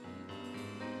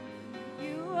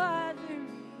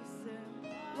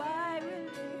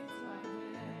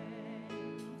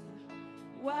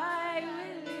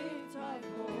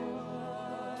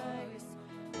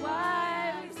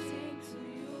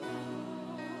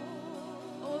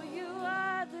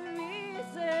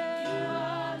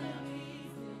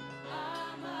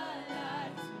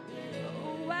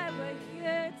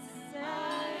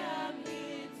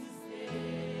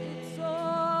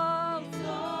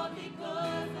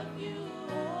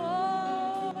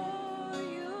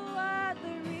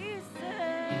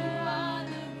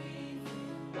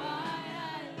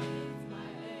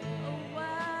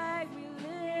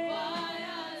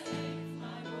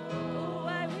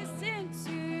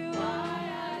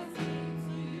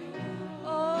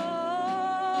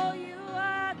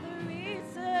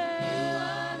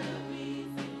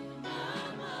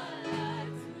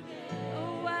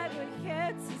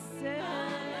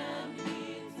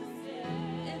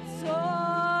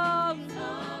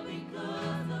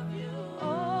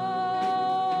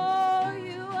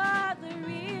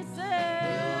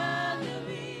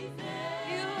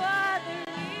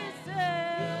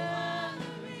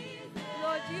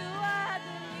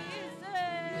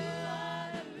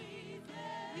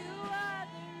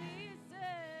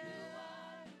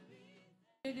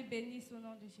bénisse au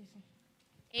nom de Jésus.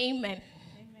 Amen.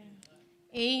 Amen.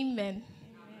 Amen. Amen.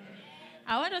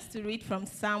 I want us to read from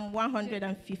Psalm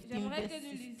 115, J'aimerais verse que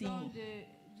nous 16. lisions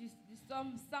du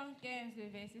psaume 115, le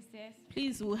verset 16.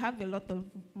 Please, we'll have a lot of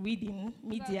reading,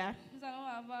 media. Nous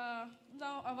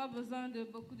allons avoir besoin de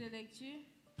beaucoup de lecture.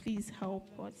 Please help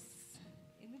us.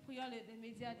 Et nous prions les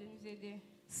médias de nous aider.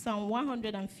 Psalm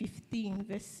 115,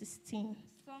 verse 16.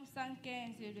 Psaume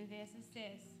 115, le verset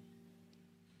 16.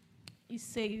 It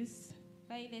says,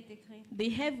 Là, il est écrit. "The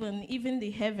heaven, even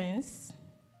the heavens,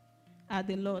 are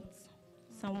the Lord's."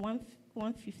 Psalm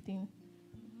 115.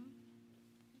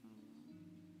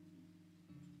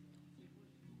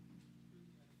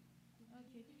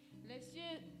 Okay.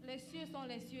 Les cieux sont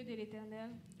les cieux de l'Éternel.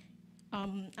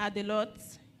 Are the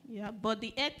Lord's, yeah, but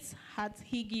the earth hath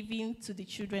he given to the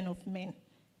children of men.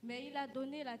 Mais il a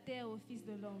donné la terre au Fils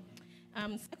de l'homme.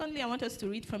 Secondly, I want us to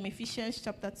read from Ephesians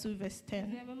chapter 2, verse 10.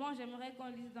 Deuxièmement, j'aimerais qu'on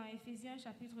lise dans Éphésiens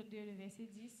chapitre 2, le verset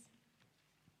 10.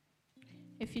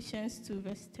 Ephesians 2,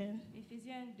 verse 10.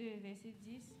 Éphésiens 2, verset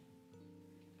 10.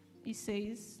 It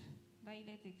says, Là, il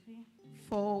est écrit.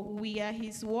 "For we are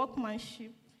his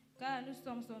workmanship, Car nous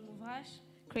sommes son ouvrage,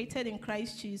 created in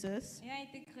Christ Jesus, ayant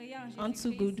été créés en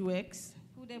unto Jésus-Christ good works,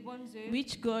 pour des bonnes œuvres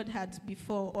which God had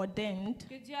before ordained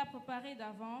que Dieu a préparées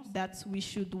d'avance that we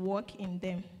should walk in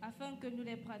them." afin que nous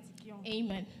les pratiquions.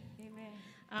 Amen.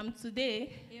 Amen. Today,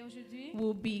 Et aujourd'hui,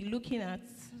 we'll be looking at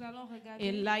nous allons a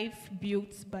regarder life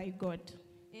built by God.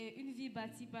 une vie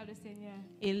bâtie par le Seigneur.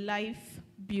 A life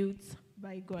built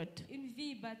by God. Une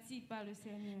vie bâtie par le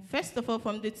Seigneur. First of all,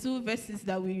 from the two verses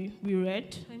that we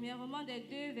read, Premièrement, des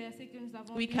deux versets que nous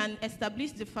avons we lus, can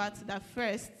establish the fact that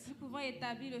first, nous pouvons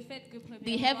établir le fait que the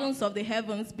premièrement, heavens of the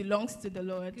heavens belongs to the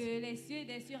Lord, que les cieux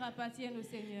des cieux appartiennent au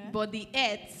Seigneur, but the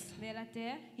earth, mais la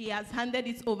terre, he has handed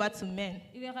it over to men.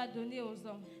 il leur a donné aux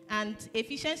hommes. And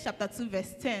Ephesians chapter 2,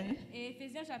 verse 10 Et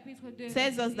Éphésiens chapitre 2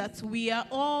 tells us verset 10, that we are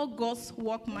all God's dit que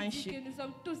workmanship. nous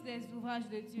sommes tous des ouvrages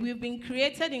de Dieu. We've been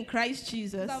created in Christ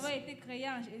Jesus Nous avons été créés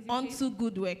en Jésus-Christ unto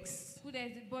good works, pour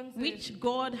des bonnes œuvres which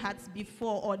God had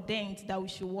before ordained that we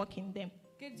should walk in them.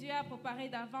 que Dieu a préparées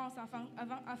d'avance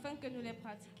afin que nous les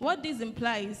pratiquions. What this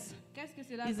implies Qu'est-ce que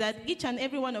cela is veut that dire? each and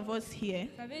every one of us here,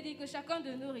 Ça veut dire que chacun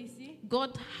de nous ici,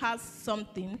 God has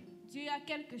something Dieu a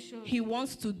quelque chose. He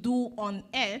wants to do on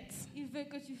earth Il veut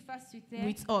que tu fasses sur terre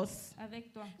with us.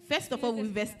 avec toi. First of all,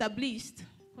 we've established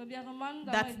Premièrement, nous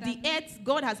avons that the établi earth,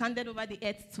 God has handed over the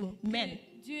earth to men.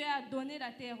 que Dieu a donné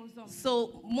la terre aux hommes.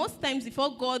 So most times before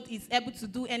God is able to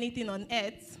do anything on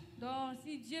earth, Donc,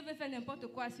 si Dieu veut faire n'importe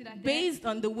quoi sur la terre, based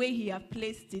on the way He has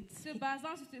placed it, se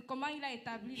basant sur comment il a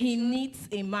établi He les choses,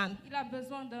 needs a man. il a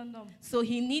besoin d'un homme. So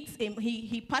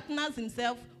he partners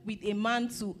himself with a man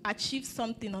to achieve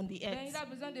something on the Donc, il earth. a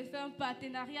besoin de faire un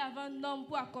partenariat avec un homme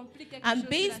pour accomplir quelque And chose sur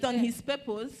based la on terre. his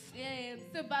purpose, Et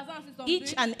se basant sur son each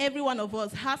but, and every one of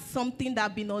us has something that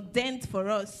has been ordained for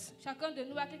us. chacun de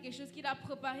nous a quelque chose qu'il a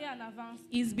préparé en avance.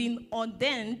 It's been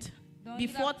ordained Donc,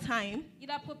 before time il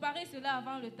a préparé cela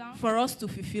avant le temps for us to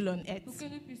fulfill on pour earth. que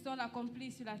nous puissions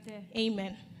l'accomplir sur la terre.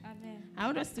 Amen. Amen. I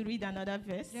want us to read another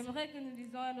verse. J'aimerais que nous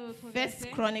lisions un autre First verset.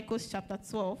 Chronicles chapter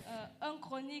 12. 1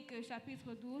 Chronique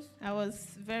chapitre 12. I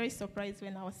was very surprised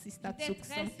when our sister J'étais took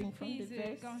très something from the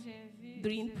surprise quand verse j'ai vu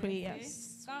during ce prayers.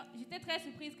 verset. J'étais très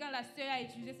surprise quand la sœur a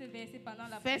utilisé ce verset pendant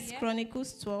la First prière.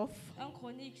 Chronicles 12 1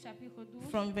 Chronique chapitre 12.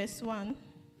 from verse 1.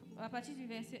 À partir du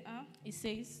verset 1, It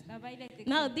says, là-bas il est écrit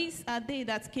 "Now these are they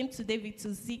that came to David to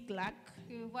Ziklag,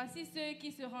 que voici ceux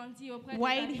qui se rendirent auprès de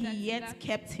while David à he yet Ziklag,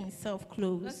 kept himself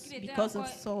close because of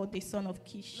Saul the son of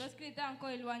Kish. lorsqu'il était encore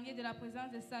éloigné de la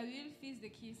présence de Saül, fils de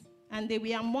Kis. And they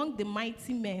were among the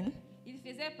mighty men, Il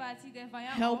faisait partie des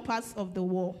vaillants hommes helpers of the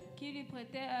war. qui lui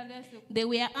prêtaient à leur secours. They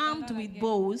were armed pendant la with guerre.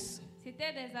 bows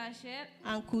C'étaient des archers,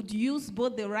 and could use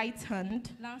both the right hand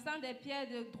lançant des pierres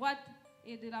de droite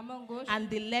et de la main gauche, and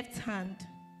the left hand,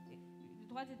 de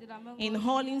droite et de la main in gauche,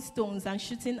 hurling stones and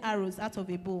shooting arrows out of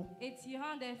a bow, et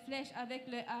tirant des flèches avec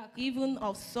leur arc. even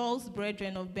of Saul's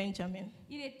brethren of Benjamin."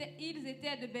 Ils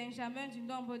étaient de Benjamin, du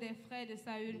nombre des frères de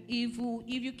Saül. If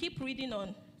you keep reading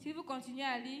on, Si vous continuez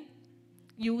à lire,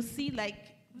 you will see like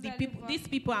Vous the allez people, voir. these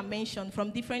people are mentioned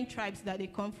from different tribes that they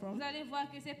come vous from. allez voir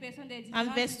que ces personnes des And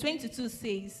différentes verse tribus- 22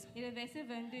 says, Et le verset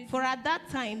 22 dit "For at that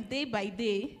time, day by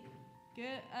day, que,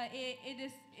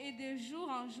 et de jour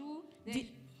en jour,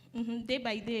 day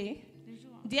by day, de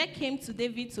jour there came to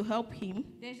David to help him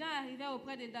des gens arrivaient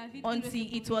auprès de David pour le until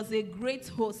it secourir, was a great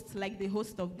host like the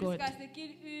host of God. jusqu'à ce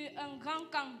qu'il eut un grand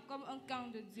camp, comme un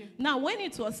camp de Dieu. Now, when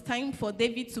it was time for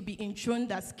David to be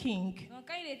enthroned as king, Donc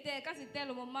quand c'était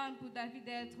le moment pour David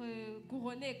d'être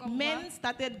couronné comme roi, men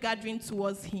started gathering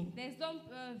towards him. les hommes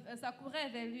s'accouraient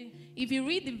vers lui. If you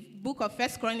read the book of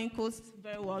First Chronicles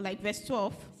very well, like verse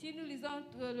 12, Si nous lisons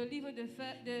le livre de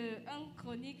 1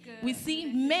 Chronique, we see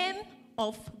men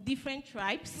of different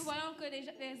tribes, nous voyons que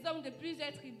les hommes de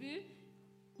plusieurs tribus,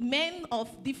 men of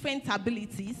different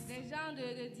abilities. des gens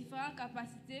de différentes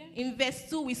capacités. In verse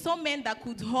 2, we saw men that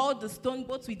could hold the stone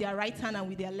both with their right hand and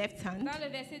with their left hand. Dans le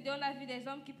verset 2, on a vu des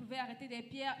hommes qui pouvaient arrêter des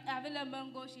pierres avec la main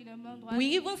gauche et la main droite.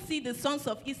 We even see the sons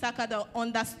of Issachar that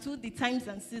understood the times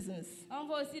and seasons. On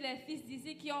voit aussi les fils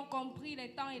d'ici qui ont compris les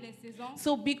temps et les saisons.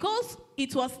 So because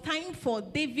it was time for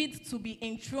David to be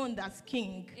enthroned as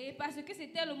king, Et parce que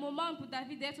c'était le moment pour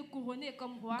David d'être couronné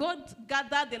comme roi, God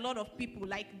gathered a lot of people,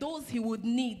 like those he would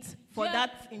need for Yeah.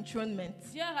 that enthronement.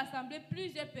 Dieu a rassemblé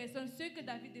plusieurs personnes, ceux que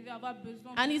David devait avoir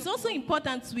besoin. And pour it's ce also couronnement.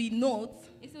 important we note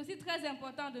Et c'est aussi très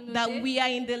important de noter that we are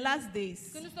in the last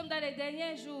days. que nous sommes dans les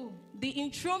derniers jours. The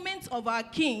enthronement of our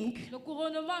king, Le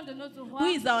couronnement de notre roi, who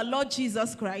is our Lord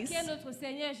Jesus Christ, qui est notre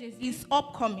Seigneur Jésus, is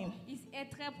upcoming. il est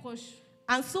très proche.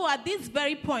 And so at this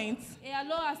very point, Et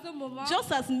alors à ce moment, just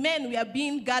as men were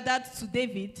being gathered to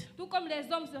David, tout comme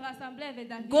les hommes se rassemblaient vers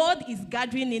David, God is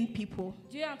gathering in people.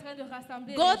 Dieu est en train de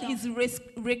rassembler God les gens. is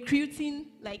recruiting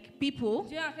like people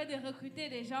Dieu est en train de recruter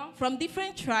des gens from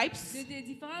different tribes, de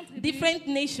différentes tribus, different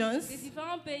des nations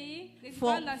différents pays, des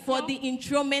for, différentes for nations the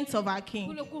enthronement of our pour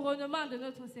king. le couronnement de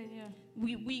notre Seigneur.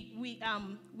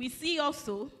 We see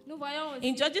also Nous voyons aussi,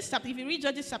 in Judges chapter, if you read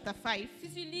Judges chapter 5, si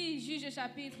tu lis Juge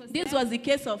chapitre 5, this was the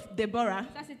case of Deborah.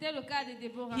 ça c'était le cas de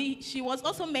Déborah. She was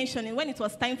also mentioning when it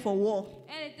was time for war.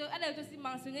 Elle est aussi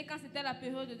mentionnée quand c'était la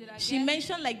période de la She guerre.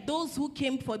 mentioned like those who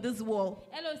came for this war,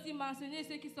 Elle a aussi mentionné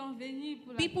ceux qui sont venus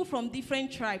pour la people from different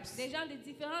tribes, des gens de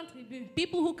différentes tribus,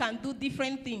 people who can do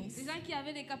different things. des gens qui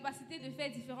avaient des capacités de faire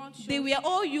différentes choses. They were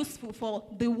all useful for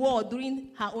the war during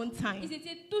her own time. Ils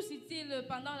étaient tous utiles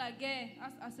pendant la guerre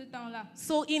à ce temps-là.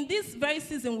 So in this very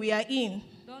season we are in,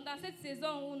 Donc dans cette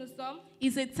saison où nous sommes,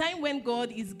 is a time when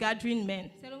God is gathering men.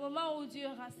 c'est le moment où Dieu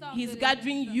rassemble He's les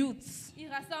gathering personnes. youths. Il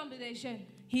rassemble des jeunes.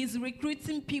 He's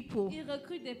recruiting people Il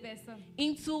recrute des personnes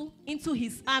into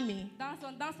his army.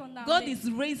 dans son armée. God is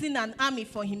raising an army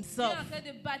for Dieu est himself, en train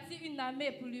de bâtir une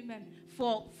armée pour lui-même,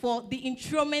 for the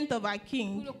enthronement of our pour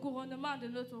king. le couronnement de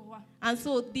notre roi. And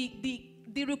so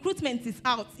the recruitment is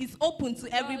out. It's open to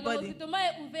Le everybody. recrutement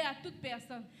est ouvert à toute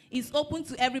personne. It's open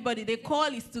to everybody. The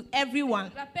call is to everyone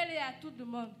L'appel est à tout le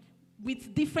monde,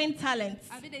 with different talents.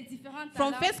 avec des différents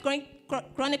From talents. First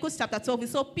Chronicles chapter 12, we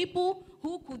saw people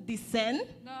who could discern,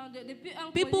 Depuis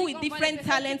un people chronique, with on voit different des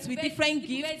personnes talents, qui with pouvaient- different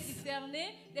qui pouvaient gifts. discerner,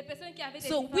 des personnes qui avaient des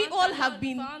So différents we all talents, have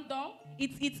been- différents dons.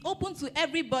 it's open to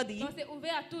everybody Donc c'est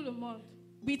ouvert à tout le monde.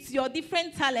 with your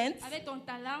different talents, Avec ton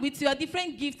talent, with your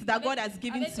different gifts that God has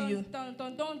given avec to you. ton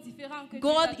don différent que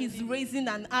God Dieu is t'a donné. raising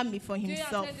an army for Dieu est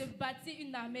en himself. train de bâtir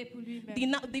une armée pour lui-même.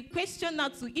 The question now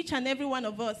to each and every one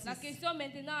of us La is, question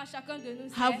maintenant à chacun de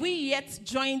nous have c'est, we yet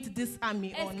joined this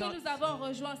army or est-ce que not? nous avons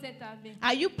rejoint cette armée?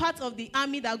 Are you part of the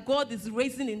army that God is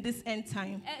raising in this end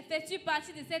time? Fais-tu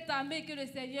partie de cette armée que le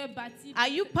Seigneur bâtit? Are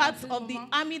you en part ce of the moment?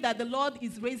 army that the Lord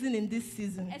is raising in this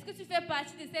season? Est-ce que tu fais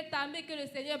partie de cette armée que le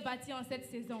Seigneur bâtit en cette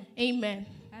saison? Amen.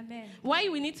 Amen. Why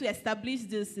we need to establish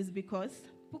this is because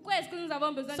Pourquoi est-ce que nous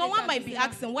avons besoin someone might be d'établir cela?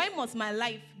 asking, why must my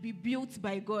life be built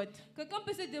by God? Quelqu'un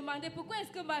peut se demander pourquoi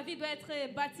est-ce que ma vie doit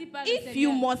être bâtie par le If you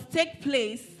Seigneur? must take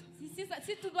place,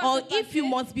 Si tout doit or se if you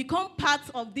passer, must become part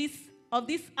of this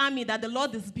army that the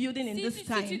Lord is building in this si tu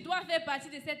time, dois faire partie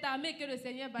de cette armée que le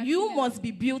Seigneur bâtit, you must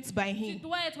be built by tu Him.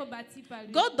 dois être bâti par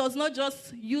lui. God does not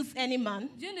just use any man,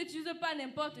 Dieu n'utilise pas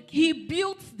n'importe qui. He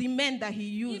builds the men that He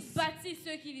Il uses. bâtit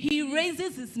ceux qu'il He utilise.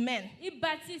 raises His men. Il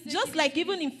bâtit ceux Just qu'il like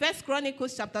utilise. even in First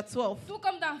Chronicles chapter 12, Tout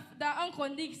comme dans 1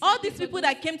 Chronique. all these chapitre people 12,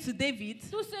 that came to David,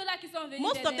 tous ceux-là qui sont venus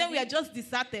most of them were derrière, just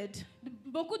deserted.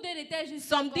 beaucoup d'eux étaient juste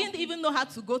Some incompris. didn't even know how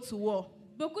to go to war.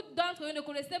 Beaucoup d'entre eux ne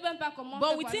connaissaient même pas comment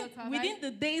But faire le travail. within the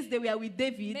days they were with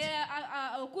David, Mais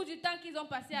au cours du temps qu'ils ont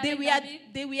passé they avec were, David,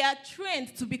 they were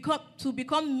trained to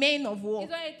become men of war.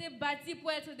 ils ont été bâtis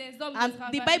pour être des hommes And de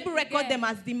travail. the Bible de records guerre. them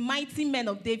as the mighty men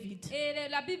of David. Et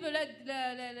la Bible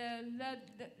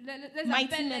les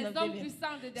Mighty appelle men les of hommes David.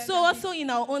 puissants de David. So also in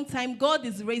our own time, God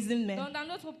is raising men. Donc dans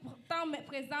notre temps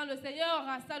présent, le Seigneur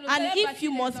aura ça. Le And Seigneur if bâtit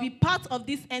you les must be hommes. part of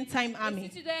this end time Et army,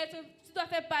 si tu dois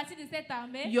faire partie de cette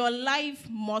armée, your life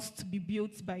must be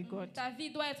built by God. ta vie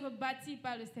doit être bâtie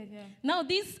par le Seigneur. Now,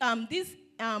 this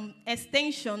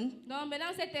extension Donc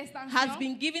maintenant, cette extension has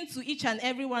been given to each and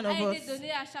every one of a été us.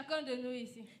 donnée à chacun de nous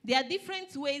ici. There are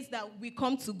different ways that we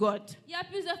come to God. Il y a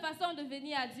plusieurs façons de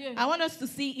venir à Dieu. I want us to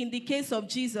see in the case of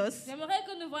Jesus, J'aimerais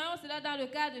que nous voyions cela dans le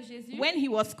cas de Jésus, when he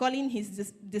was calling his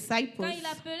disciples. quand il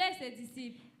appelait ses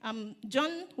disciples. John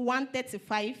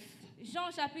 1:35.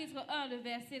 Jean chapitre 1, le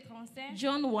verset 35.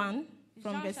 John 1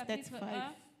 from Jean verse chapitre 35.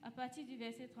 1, à partir du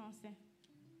verset 35.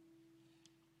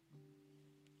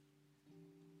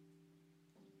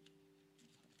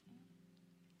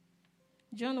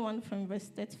 John 1 from verse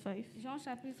 35. Jean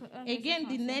chapitre 1, Again,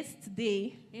 the verset 35. next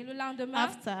day Et le lendemain,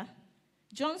 after,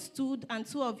 John stood and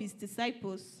two of his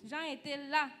disciples, Jean était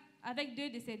là avec deux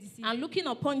de ses disciples. and looking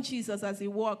upon Jesus as he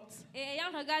walked, Et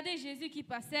ayant regardé Jésus qui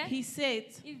passait, he said,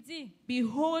 il dit,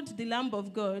 "Behold the Lamb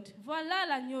of God." voilà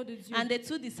l'agneau de Dieu. And the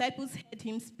two disciples heard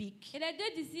him speak. Et les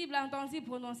deux disciples entendirent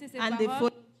prononcer ces And they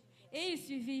paroles followed. et ils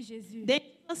suivirent Jésus. Then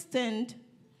Jesus turned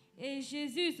Et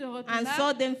Jésus se and retourna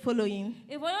saw them following,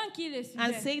 et voyant qu'il le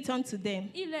and suivait, said unto them,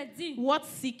 il leur dit, "What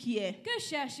seek ye?" que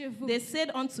cherchez-vous? They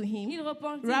said unto Il him,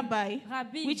 répondit, "Rabbi,"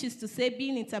 Rabbi, which is to say,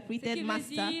 being ce qui interpreted, veut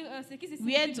Master, dire, ce qui se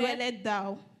where signifie, Maître, dwellest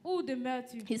thou? où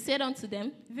demeures-tu? He said unto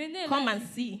them, Venez "Come là and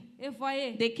see." et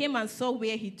voyez. They came and saw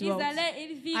where he Ils dwelt, allaient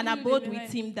et ils virent and où il abode demeurait.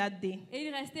 with him that day. Et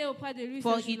ils restaient auprès de lui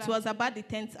For ce it jour-là. was about the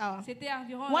 10th hour. C'était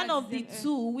environ One la of the 10e heure.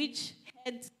 two which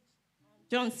heard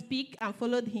John speak and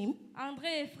followed him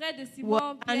André et frère de was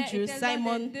Simon, Pierre, Andrew, étaient l'un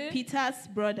Simon des deux Peter's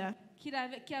brother. qui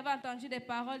avaient entendu des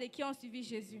paroles et qui ont suivi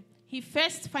Jésus. He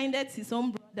first findeth his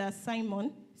own brother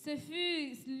Simon, Ce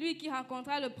fut lui qui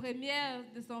rencontra le premier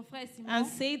de son frère Simon and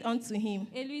said unto him,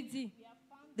 et lui dit,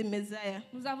 "The Messiah,"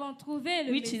 nous avons trouvé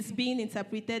le which is Messie, being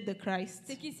interpreted the ce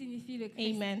Christ. qui signifie le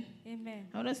Christ. Amen. Amen.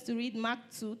 I want us to read Mark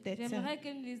 2:13. J'aimerais que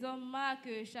nous lisions Marc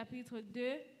chapitre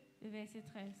 2, le verset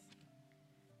 13.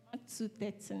 Mark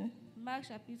 2:13. Marc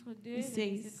chapitre 2, It le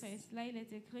says, verset 13. Là, il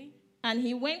est écrit, And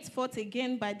he went forth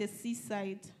again by the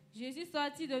seaside, Jésus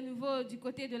sortit de nouveau du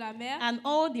côté de la mer and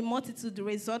all the multitude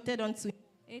resorted unto him,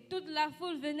 et toute la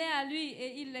foule venait à lui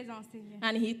et il les enseignait.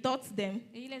 and he taught them.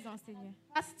 Et il les enseignait.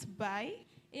 Passed by,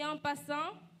 Et en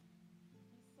passant,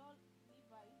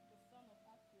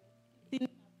 sitting at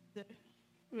the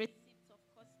receipt of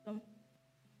custom,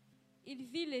 il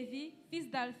vit Lévi, fils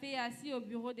d'Alphée, assis au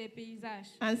bureau des paysages.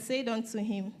 and said unto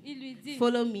him, Il lui dit,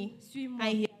 "Follow me." suis-moi.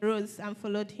 And he arose and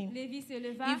followed him. Lévi se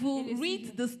leva If et you le read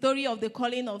suivit. the story of the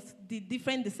calling of the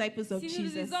different disciples of Si nous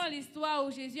Jesus, lisons l'histoire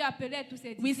où Jésus appelait tous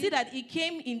ses we see disciples, that he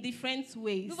came in different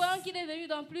ways. nous voyons qu'il est venu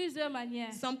dans plusieurs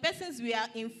manières. Some persons were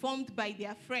informed by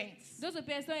their friends. D'autres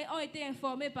personnes ont été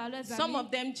informées par leurs Some amis.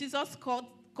 of them, Jesus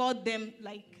called them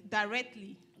like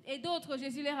directly. Et d'autres,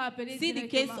 Jésus les a appelés See the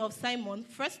case directement. of Simon.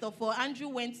 First of all, Andrew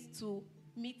went to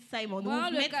meet Simon, Voyons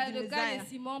who le met cas the de Messiah.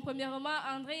 Simon. Premièrement,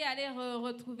 André allait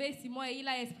retrouver Simon et il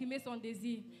a exprimé son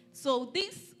désir. So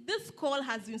this call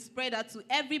has been spread out to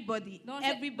everybody, Donc,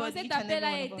 everybody, cet each and appel a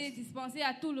every one été of us. dispensé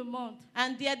à tout le monde.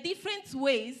 And there are different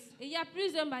ways. Et il y a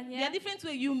plusieurs There are manières. different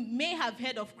ways you may have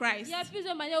heard of Il Christ. y a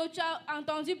plusieurs manières où tu as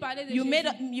entendu parler de You may,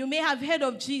 Jésus. you may have heard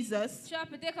of Jesus. Tu as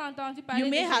peut-être entendu parler You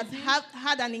may de have Jésus.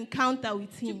 had an encounter with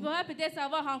Tu him. pourrais peut-être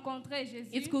avoir rencontré Jésus.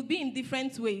 It could be in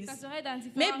different ways. Ça serait dans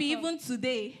différentes Maybe formes. even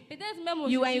today, Peut-être même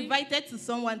you were aujourd'hui, invited to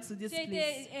someone to this tu as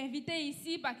place. été invité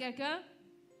ici par quelqu'un.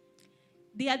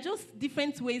 There are just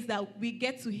different ways that we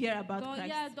get to hear about Donc, il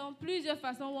y a Christ. donc plusieurs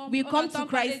façons où on, We on come to entend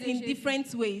parler Christ de in Jésus.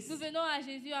 different ways, Nous venons à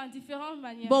Jésus en différentes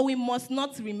manières. but we must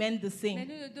not remain the Mais same.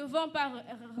 nous ne devons pas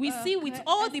We see with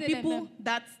all the rester les people mêmes.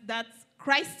 that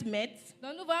Christ met,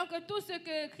 Donc nous voyons que tous ceux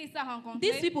que Christ a rencontrés,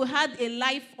 these people had a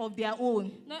life of their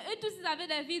own. donc, eux tous ils avaient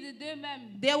la vie de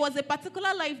d'eux-mêmes. There was a particular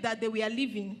life that they were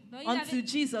living No, until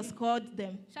Jesus called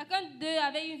them Chacun d'eux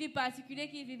avait une vie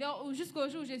particulière qu'ils vivaient jusqu'au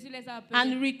jour où Jésus les a appelés.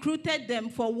 and recruited them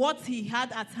for what he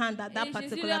had at hand at that Et Jésus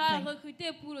particular leur a time.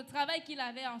 recrutés pour le travail qu'il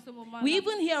avait en ce moment-là. We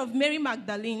even hear of Mary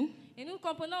Magdalene. Et nous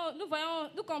comprenons, nous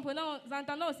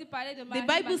entendons aussi parler de Marie The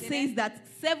Bible Magdalène. says that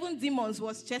 7 demons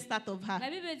was chased out of her. La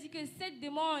Bible dit que 7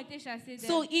 démons ont été chassés d'elle.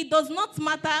 So it does not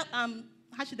matter,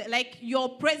 how should I, like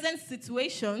your present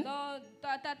situation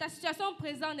Donc, ta situation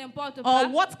présente n'importe or pas.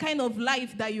 what kind of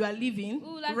life that you are living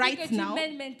Ou la vie que right tu now.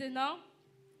 mènes maintenant.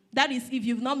 That is, if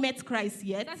you've not met Christ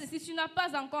yet, Ça, c'est si tu n'as pas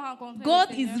encore rencontré God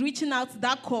le is Seigneur. reaching out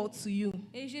that call to you.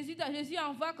 Et Jésus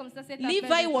envoie comme ça cet appel.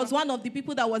 Levi de was toi. one of the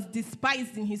people that was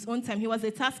despised in his own time. He was a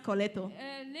tax collector.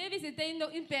 Lévi, c'était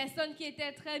une personne qui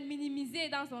était très minimisée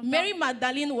dans son Mary temps.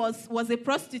 Magdalene was a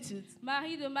prostitute.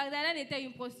 Marie de Magdalène était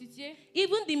une prostituée.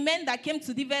 Even the men that came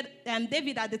to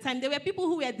David at the time, they were people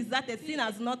who were deserted, seen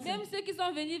as nothing. Même ceux qui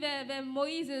sont venus vers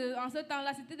Moïse en ce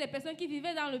temps-là, c'était des personnes qui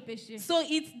vivaient dans le péché. So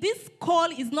this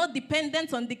call is not not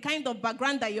dependent on the kind of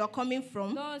background that you are coming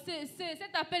from. Donc,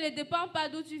 cet appel ne dépend pas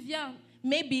d'où tu viens.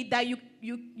 Maybe that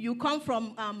you come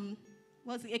from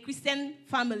a Christian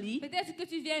family. Peut-être que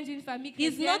tu viens d'une famille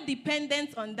It's chrétienne. not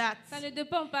dependent on that. Ça ne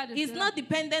dépend pas de It's cela. not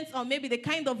dependent on maybe the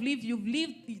kind of life you've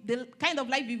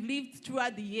lived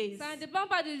throughout the years. Ça ne dépend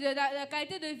pas de la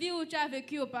qualité de vie où tu as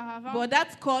vécu auparavant. But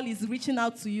that call is reaching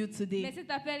out to you Mais today. cet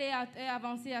appel est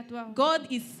avancé à toi. God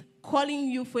is calling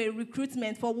you for a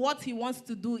recruitment for what he wants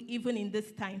to do even in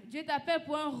this time. Dieu t'appelle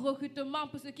pour un recrutement,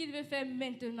 pour ce qu'il veut faire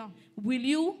maintenant. Will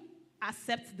you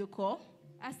accept the call?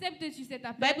 Acceptes-tu cet The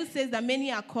appel? Bible says that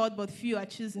many are called but few are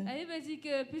chosen. La Bible dit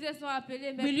que plusieurs sont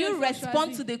appelés, mais Will peu you sont respond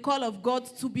choisis. to the call of God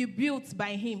to be built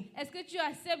by him? Est-ce que tu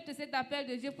acceptes cet appel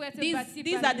de Dieu pour être bâti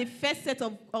These par are lui? the first set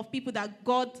of people that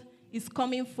God is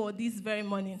coming for this very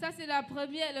morning. Ça, c'est le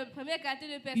premier qualité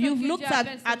de personnes You've que looked Dieu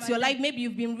appelle ce at your matin. life, maybe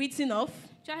you've been written off.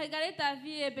 Tu as regardé ta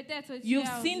vie et peut-être You've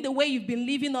seen the way you've been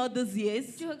living all these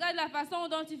years. tu regardes la façon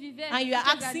dont tu vivais. And you are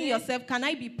toutes ces asking années. yourself, can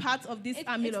I be part of this Et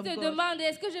army tu of te God? demandes,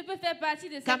 est-ce que je peux faire partie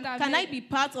de cette Can I armée? be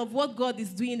part of what God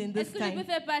is doing in this Est-ce que je peux time?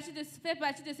 faire partie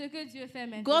de ce que Dieu fait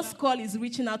maintenant? God's call is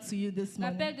reaching out to you this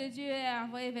L'appel morning. de Dieu est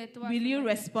envoyé vers toi. Will ce you matin.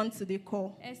 respond to the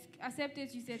call?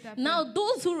 Acceptes-tu cet appel? Now,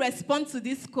 those who respond to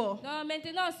this call Donc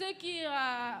maintenant, ceux qui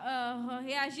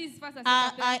réagissent face à cet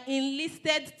are appel,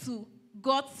 enlisted to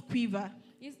God's quiver.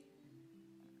 ils,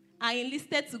 Are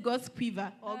enlisted to God's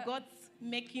quiver or God's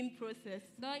making process.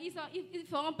 donc ils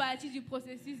feront partie du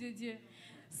processus de Dieu.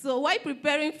 So while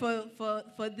preparing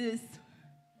for this,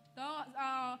 Donc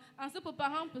en se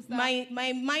préparant pour ça,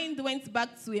 my mind went back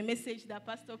to a message that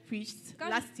Pastor preached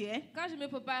last year quand je me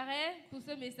préparais pour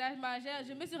ce message,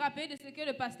 je me suis rappelé de ce que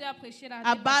le pasteur a prêché l'année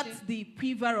about passée the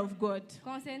quiver of God,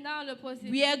 concernant le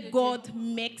processus where de God Dieu.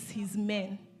 makes his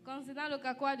men. Concernant le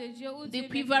cacois de Dieu, où Dieu The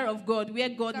quiver of God, where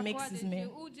God cacois makes de his Dieu, men.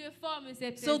 où Dieu forme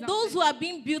ses So enfants. those who are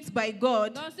being built by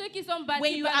God, Donc ceux qui sont bâtis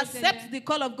when you par le Seigneur, accept the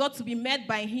call of God to be met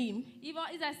by him,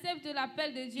 ils acceptent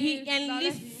l'appel de Dieu he dans leur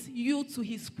enlists vie. you to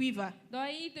his quiver. Donc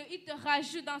il te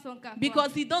rajoute dans son cacois.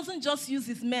 Because he doesn't just use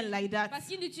his men like that. Parce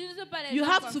qu'il n'utilise pas les You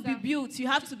gens have comme to ça. be built, you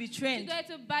have to be Tu trained. dois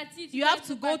être bâti, tu You dois have être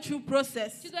to go bâti. through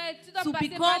process Tu dois to passer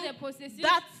par become des processus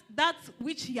that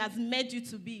which he has made you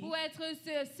to be, pour être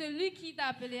celui qui t'a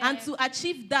appelé à and être. to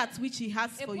achieve that which he has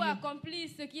Et for pour you. accomplir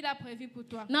ce qu'il a prévu pour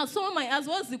toi. Now, someone might ask,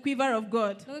 what's the quiver of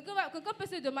God? Donc, quelqu'un peut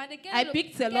se demander quel I est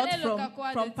picked le, a lot quel est le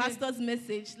cacois from de Dieu. Pastor's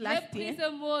message J'ai last pris year.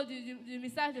 ce mot du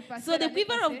message de pasteur. So the l'année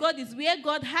quiver passée. of God is where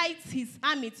God hides his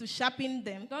army to sharpen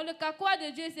them. Donc le cacois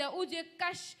de Dieu, c'est où Dieu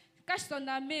cache son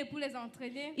armée pour les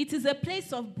entraîner. It is a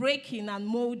place of breaking and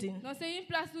molding. Donc c'est une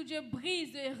place où Dieu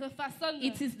brise et refaçonne.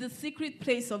 It is the secret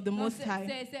place of the Donc, Most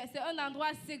High. c'est un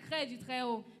endroit secret du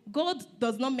Très-Haut. God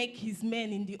does not make his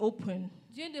men in the open.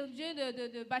 Dieu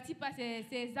ne bâtit pas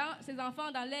ses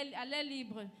enfants à l'air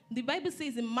libre. The Bible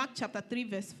says in Mark chapter 3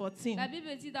 verse 14 La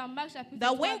Bible dit dans Marc chapitre 3,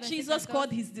 that when verset Jesus 14,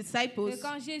 called his disciples, que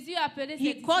quand Jésus a appelé ses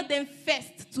he called disciples, them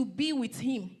first to be with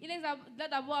him. il les a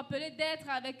d'abord appelés d'être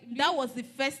avec lui. That was the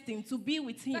first thing, to be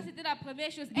with Ça, him. c'était la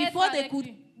première chose. Before être they avec could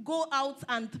lui. go out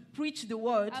and preach the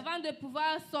word. Avant de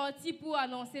pouvoir sortir pour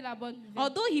annoncer la bonne nouvelle.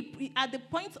 Although at the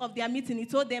point of their meeting, he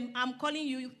told them, I'm calling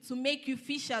you to make you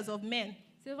fishers of men.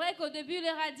 C'est vrai qu'au début, il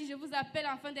leur a dit, je vous appelle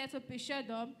afin d'être pêcheurs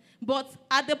d'hommes. But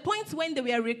at the point when they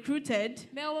were recruited,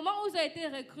 Mais au moment où ils ont été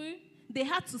recrues, they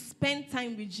had to spend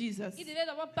time with Jesus. ils devaient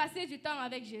d'abord passer du temps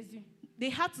avec Jésus.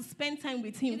 They had to spend time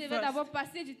with Ils him devaient first. d'abord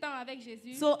passer du temps avec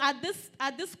Jésus. So at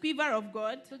this quiver of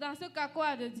God, So, dans ce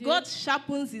cacois de Dieu, God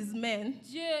sharpens his men.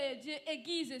 Dieu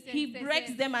aiguise ses He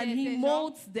breaks them and he gens.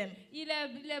 molds them. Il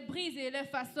les brise et les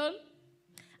façonne.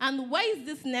 And why is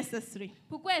this necessary?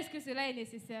 Pourquoi est-ce que cela est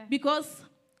nécessaire? Because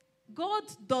God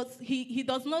he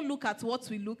does not look at what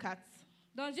we look at.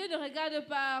 Donc Dieu ne regarde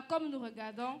pas comme nous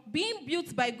regardons. Being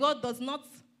built by God does not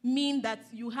mean that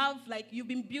you've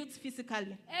been built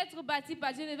physically. Être bâti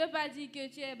par Dieu ne veut pas dire que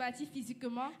tu es bâti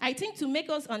physiquement. I think to make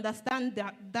us understand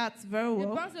that very Je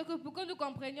well, pense que pour que nous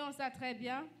comprenions ça très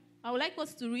bien, I would like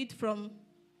us to read from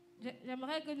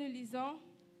j'aimerais que nous lisons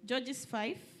Judges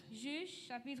 5. Juge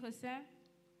chapitre 5.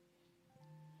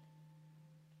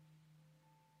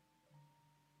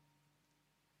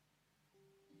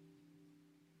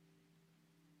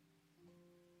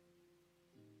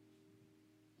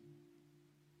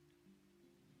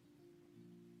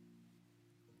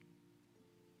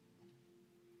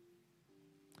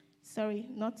 Sorry,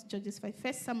 not Judges 5.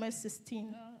 1 Samuel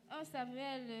 16. 1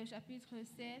 Samuel chapitre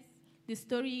 16, The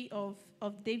story of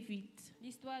David.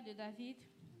 l'histoire de David.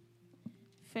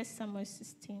 1 Samuel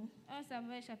 16 1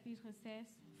 Samuel chapitre 16,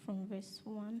 from verse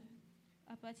 1.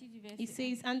 À partir du verset It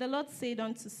says, and the Lord said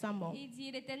unto Samuel, 1. Il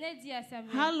dit, l'Éternel dit à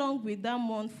Samuel, how long wilt thou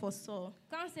mourn for Saul,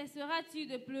 quand cesseras-tu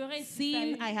de pleurer sur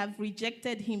seeing Saül? I have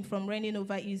rejected him from reigning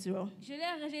over Israel? Je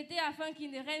l'ai rejeté afin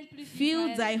qu'il ne règne plus sur Fill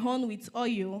Israël. thy horn with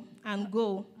oil, and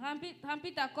go.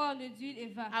 Remplis ta corne d'huile et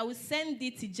va. I will send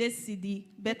thee to Jesse the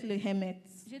Bethlehemite,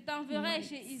 Je t'enverrai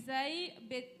chez Isaïe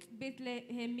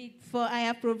Bethléemite, for I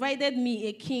have provided me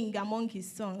a king among his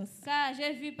sons. car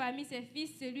j'ai vu parmi ses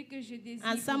fils celui que je désire.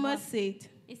 And Samuel pouvoir. said,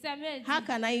 Et Samuel how dit,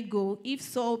 can I go? If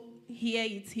Saul hear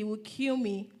it, he will kill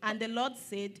me. And the Lord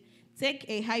said, take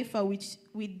a heifer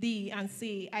with thee, and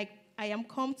say, I am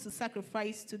come to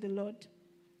sacrifice to the Lord.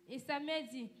 et Samuel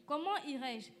dit, comment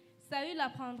irai-je? Saül la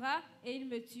prendra et il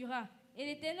me tuera. Et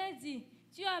l'Éternel dit,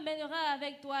 tu amèneras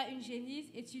avec toi une génisse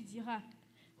et tu diras.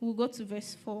 We'll go to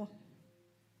verse 4.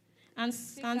 And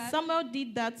Samuel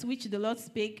did that which the Lord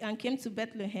spake, and came to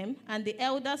Bethlehem. And the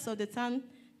elders of the town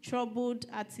troubled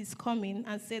at his coming,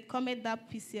 and said, cometh thou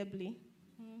peaceably?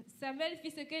 Samuel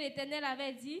fit ce que l'Éternel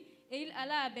avait dit et il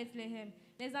alla à Bethléem.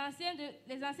 Les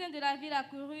anciens de la ville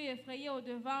accoururent effrayés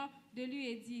au-devant de lui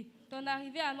et dit, ton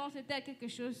arrivée annonce-t-elle quelque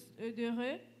chose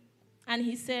d'heureux? And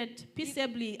he said,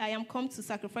 peaceably I am come to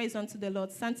sacrifice unto the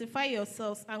Lord. Sanctify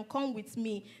yourselves and come with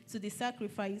me to the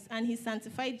sacrifice. And he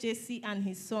sanctified Jesse and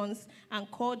his sons and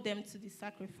called them to the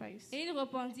sacrifice. Et il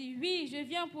répondit, oui, je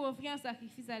viens pour offrir un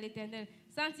sacrifice à l'Éternel.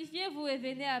 Sanctifiez-vous et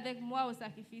venez avec moi au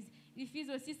sacrifice. Il fit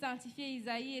aussi sanctifier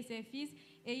Isaïe et ses fils,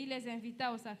 et il les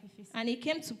invita au sacrifice. And it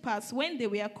came to pass, when they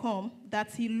were come, that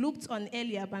he looked on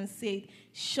Eliab and said,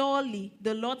 surely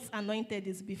the Lord's anointed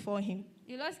is before him.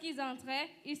 Et lorsqu'ils entraient,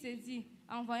 il se dit,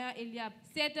 en voyant Eliab,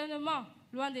 certainement,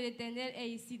 loin de l'Éternel est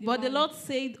ici devant But the nous. Lord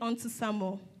said unto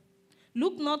Samuel,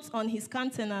 look not on his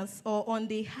countenance or on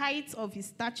the height of his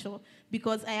stature,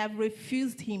 because I have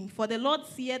refused him. For the Lord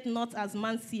seeth not as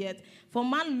man seeth. For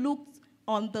man looked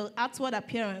on the outward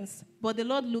appearance, but the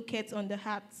Lord looketh on the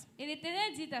heart. Et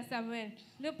l'Éternel dit à Samuel,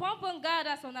 ne prends pas garde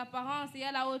à son apparence et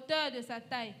à la hauteur de sa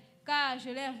taille, car je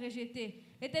l'ai rejeté.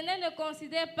 L'Éternel ne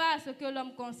considère pas ce que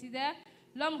l'homme considère.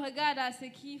 L'homme regarde à ce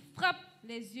qui frappe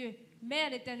les yeux, mais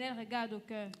l'Éternel regarde au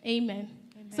cœur. Amen.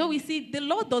 Amen. So we see the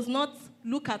Lord does not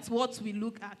look at what we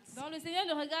look at. Donc le Seigneur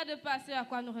ne regarde pas ce à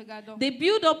quoi nous regardons. The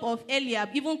build-up of Eliab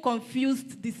even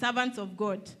confused the servants of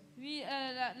God. Oui,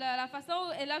 la façon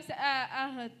où Eliab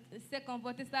s'est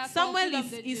comporté, ça a confus Samuel l'homme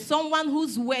de Dieu. is someone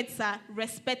whose words are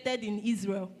respected in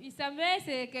Israel. Oui, Samuel,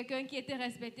 c'est quelqu'un qui était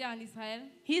respecté en Israël.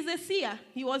 He's a seer.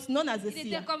 He was known as a Il était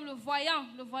seer. comme le voyant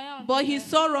But he d'Israël.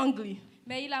 saw wrongly.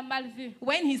 Mais il a mal vu.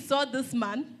 When he saw this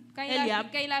man, Quand Eliab,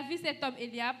 il a vu cet homme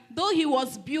Eliab, though he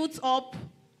was built up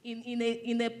in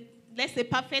a let's say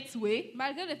perfect way,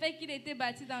 malgré le fait qu'il était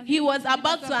bâti dans he was une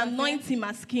about façon to anoint parfaite, him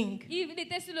as king. il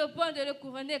était sur le point de le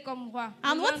couronner comme roi.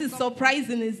 And what is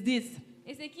surprising is this: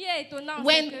 Et ce qui est étonnant, c'est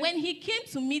when que when he came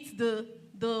to meet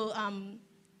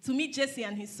to meet Jesse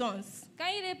and his sons, quand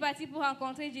il est parti pour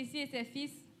rencontrer Jesse et ses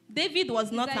fils, David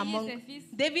was not Isaïe et among ses fils,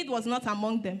 David was not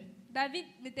among them. David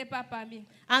n'était pas parmi.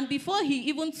 And before he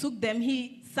even took them,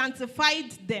 he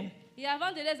sanctified them. Et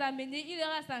avant de les amener, il leur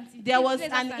a sanctifié. There was Il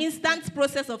les a an sanctifiés. instant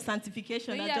process of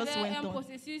sanctification Il y that just avait went un on.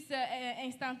 processus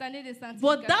instantané de sanctification.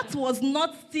 But that was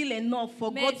not still enough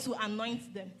for Mais God to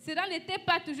anoint them. cela n'était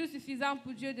pas toujours suffisant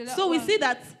pour Dieu de leur So we oindre. see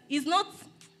that it's not,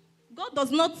 God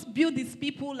does not build his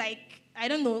people like, I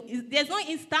don't know, there's no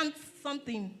instant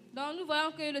something. Donc nous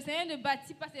voyons que le Seigneur ne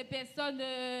bâtit pas ces personnes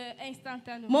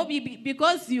instantanément. Maybe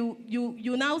because you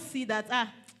now see that,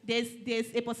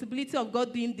 there's a possibility of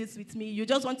God doing this with me. You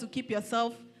just want to keep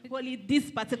yourself holy this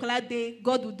particular day.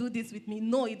 God will do this with me.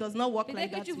 No, it does not work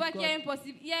like Peut-être que that tu with vois qu'il y a God.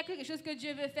 il y a quelque chose que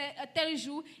Dieu veut faire tel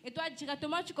jour, et toi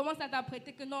directement tu commences à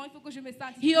t'apprêter que non, il faut que je me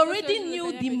sanctifie. He Il faut que already ce jour, le knew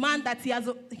Seigneur the me man dise.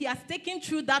 that he has taken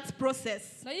through that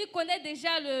process. Donc, il connaît déjà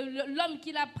l'homme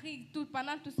qu'il a pris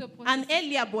pendant tout ce And processus.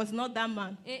 Eliab was not that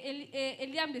man. Et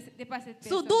Eliab n'était pas cette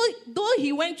So personne. though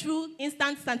he went through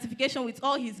instant sanctification with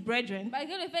all his brethren,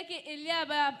 Malgré le fait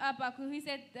qu'Eliab a parcouru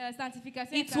cette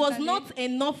sanctification, it was instantanée, not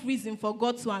enough reason for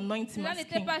God to anoint him cela as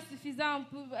n'était king. pas suffisant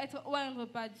pour être oindre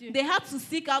par Dieu. They had to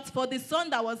seek out for the son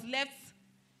that was left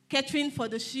catering for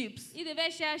the sheep. Il devait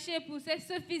chercher pour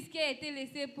ce fils qui a été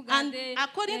laissé pour And garder.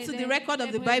 according to the record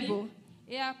of les the brebis. Bible,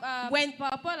 Et when-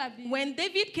 par rapport à la Bible, when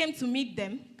David came to meet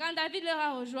them, quand David leur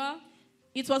a rejoint,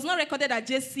 it was not recorded that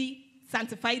Jesse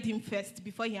sanctified him first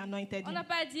before he anointed on n'a him.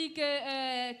 pas dit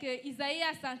que Isaïe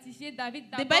a sanctifié David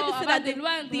The Bible d'abord said avant that de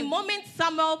loindre. the moment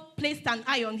Samuel placed an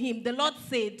eye on him, the Lord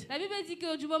said, La Bible dit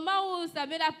que du moment où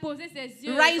Samuel a posé ses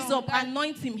yeux, rise son up, regard,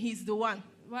 anoint him, he's the one.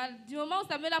 Voilà, du moment où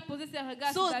Samuel a posé ses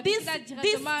regards So sur David, this il a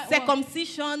directement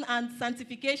circumcision and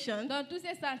sanctification dans toutes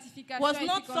ces sanctifications was et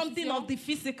not something circoncisions, of the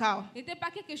physical. n'était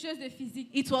pas quelque chose de physique.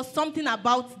 It was something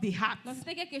about the heart. Donc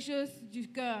c'était quelque chose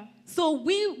du cœur. So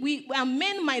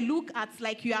men might look at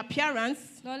like your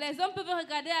appearance, Donc les hommes peuvent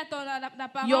regarder à ton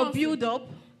apparence, your build-up,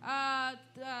 à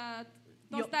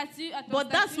ton Your- statut, à ton but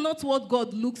that's statut. not what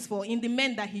God looks for in the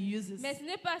men that he uses. Mais ce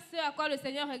n'est pas ce à quoi le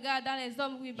Seigneur regarde dans les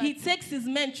hommes où il He bâtit. takes his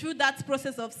men through that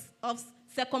process of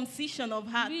circumcision of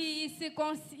heart. Lui, il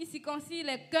circoncie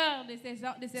le cœur de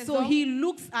ces So hommes he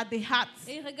looks at the heart,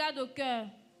 et il regarde au cœur.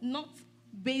 not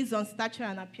based on stature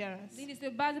and appearance. Il ne se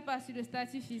base pas sur le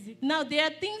statut physique. Now, there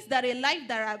are things that a life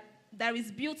that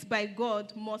is built by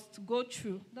God must go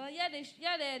through. Donc il y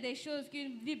a des choses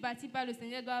qu'une vie bâtie par le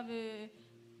Seigneur doivent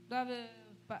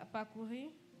parcourir.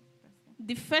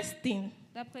 The first thing,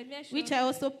 La première chose which I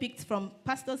also picked from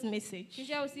Pastor's message, que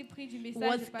j'ai aussi pris du message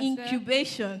was du pasteur,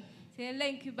 incubation. c'est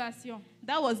l'incubation.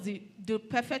 That was the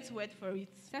perfect word for it.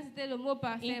 Ça, c'était le mot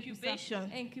parfait pour ça. Incubation.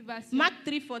 Incubation. Mark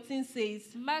 3:14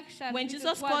 says, Marc when chapitre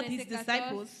Jesus 3, called verset his 14,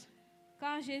 disciples,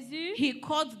 quand Jésus, he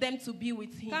called them to be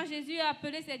with him. quand Jésus a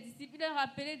appelé ses disciples, il leur a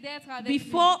appelé d'être avec lui.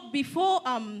 Before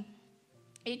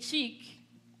a chick,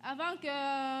 Avant que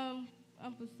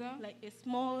 1%, like a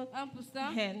small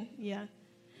 1%, hen, yeah.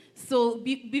 So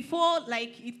before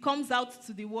like it comes out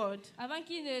to the world, avant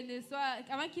qu'il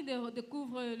ne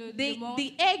découvre le monde,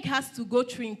 the egg has to go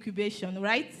through incubation,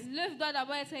 right? l'œuf doit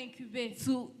d'abord être incubé.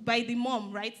 By the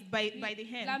mom, right? By the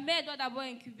La hen. mère doit d'abord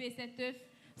incuber cet œuf.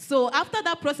 So after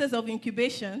that process of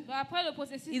incubation, Donc après le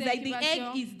processus it's like the egg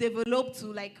d'incubation, is developed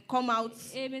to like come out.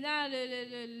 et maintenant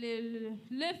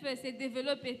l'œuf s'est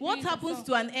développé. What happens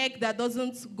to an egg that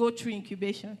doesn't go through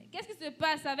incubation? Qu'est-ce qui se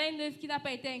passe avec un œuf qui n'a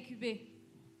pas été incubé?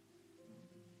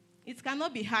 It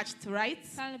cannot be hatched, right?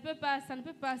 Ça ne peut pas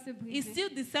se It's briser. still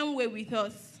the same way with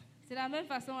us. C'est la même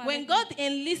façon avec When nous. God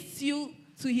enlists you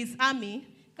to his army,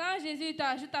 Quand Jésus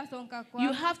t'ajoute à son carquois, you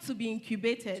have to be tu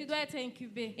incubated. dois être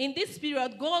incubé. In this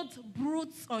period, God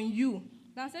broods on you.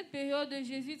 Dans cette période,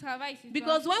 Jésus travaille sur toi.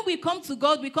 Because when we come to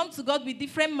God with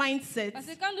different mindsets. Parce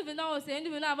que quand nous venons au Seigneur,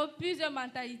 nous venons avec plusieurs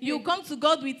mentalités. You come to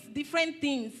God with different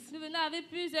things. Nous venons avec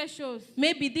plusieurs choses.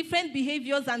 Maybe different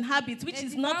behaviors and habits, which Des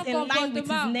is not différents in line with his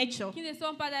comportements nature. qui ne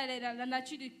sont pas dans la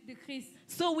nature de Christ.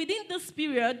 So within this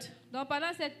period, Donc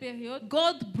pendant cette période,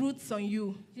 God broods on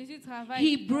you. Jésus travaille.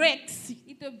 He sur toi. breaks.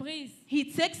 Il te brise.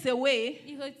 He takes away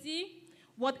Il retire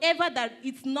whatever that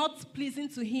is not pleasing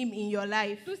to him in your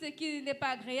life. tout ce qui n'est pas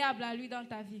agréable à lui dans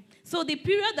ta vie. So the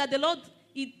period that the Lord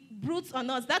it broods on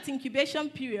us, that incubation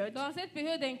period, Dans cette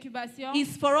période d'incubation,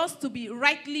 is for us to be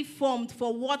rightly formed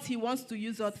for what he wants to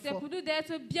use us c'est for. pour nous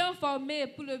d'être bien formés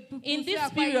pour In ce this à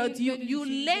quoi il period, veut nous you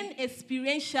utiliser. learn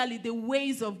experientially the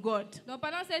ways of God. Donc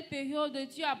pendant cette période,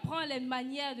 tu apprends les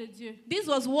manières de Dieu. This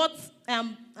was what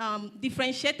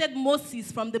differentiated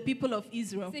Moses from the people of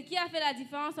Israel. Ce qui a fait la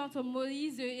différence entre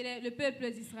Moïse et le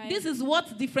peuple d'Israël. This is what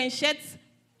differentiates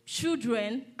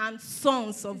children and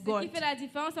sons C'est of ce God. qui fait la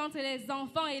différence entre les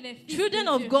enfants et les fils Children de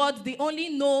of Dieu. God, they only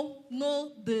know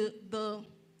the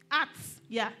acts.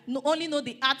 Yeah, only know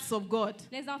the acts of God.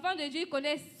 Les enfants de Dieu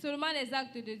connaissent seulement les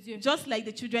actes de Dieu. Just like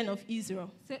the children of Israel.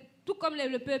 C'est tout comme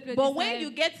le peuple But when d'Israël.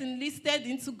 you get enlisted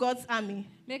into God's army,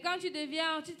 Mais quand tu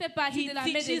fais partie he de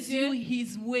l'armée de teaches you Dieu,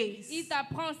 his il ways.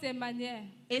 t'apprend ses manières.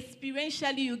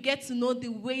 Experientially, you get to know the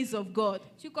ways of God.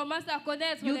 Tu commences à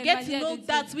connaître You les get to manières know de Dieu.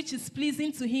 that which is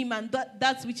pleasing to him and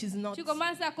that which is not. Tu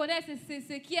commences à connaître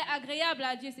ce qui est agréable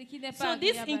à Dieu, ce qui n'est pas So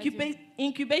this agréable à Dieu.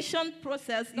 incubation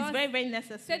process is Donc, very, very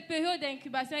necessary. Cette période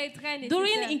d'incubation est très During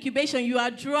nécessaire. incubation, you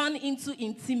are drawn into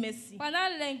intimacy. Pendant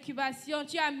l'incubation,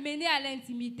 tu es amené à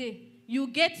l'intimité. You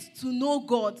get to know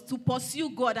God, to pursue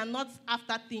God and not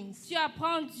after things. Tu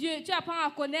apprends Dieu, tu apprends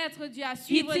à connaître Dieu, à He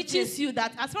suivre Dieu. teaches you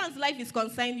that as far as life is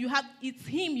concerned, it's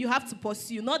him you have to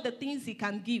pursue, not the things he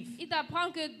can give. Il t'apprend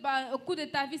que au cours de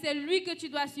ta vie, c'est lui que tu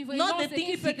dois suivre et Not non the ce qu'il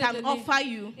things peut he te can donner. offer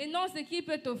you. Et non ce qu'il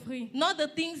peut t'offrir. Not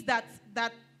the things that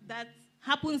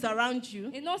happens around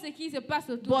you, Et non ce qui se passe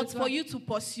autour but de toi. for you to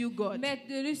pursue God. Mais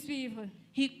de le suivre.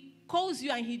 He calls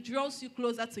you and he draws you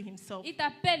closer to himself. Il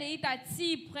t'appelle et il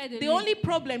t'attire près de The lui. only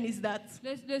problem is that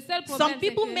Le seul problème, some c'est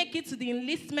people que make it to the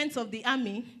enlistment of the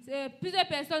army, plusieurs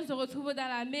personnes se retrouvent dans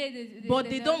l'armée but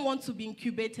they don't want to be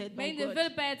incubated mais by ils ne God.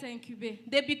 veulent pas être incubés.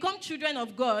 They become children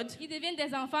of God, Ils deviennent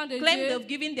des enfants de claim Dieu. they've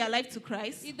given their life to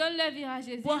Christ, Ils donnent leur vie à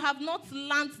Jésus. but have not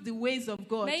learned the ways of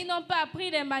God. Mais ils n'ont pas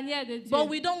appris les manières de Dieu. But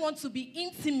we don't want to be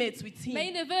intimate with Mais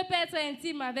ils him. ne veulent pas être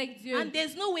intimes avec Dieu. And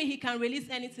there's no way he can release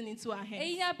anything into our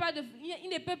Et il hands. n'y a pas de il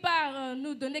ne peut pas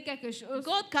nous donner quelque chose.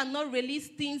 God cannot release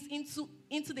things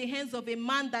into the hands of a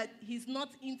man that he's not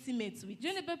intimate with.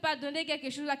 Dieu ne peut pas donner quelque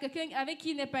chose à quelqu'un avec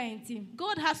qui il n'est pas intime.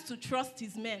 God has to trust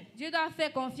his men Dieu doit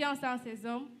faire confiance en ses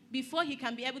hommes before he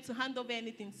can be able to hand over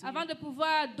anything to avant you. de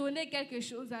pouvoir donner quelque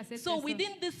chose à cette So personne.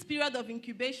 within this period of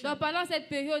incubation, Donc pendant cette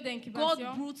période God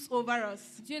d'incubation, broods over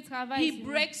us. Dieu travaille He sur nous.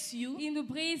 breaks you. Il nous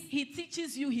brise, He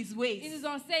teaches you his il ways. nous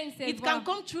enseigne ses It voies. can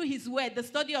come through his word, the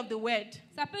study of the word,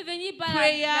 Ça peut venir par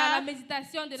prayer, la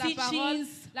méditation de la parole, teachings,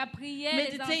 la prière, les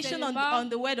meditation on enseignements,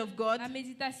 the word of God. la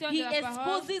méditation He de la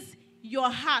parole. exposes your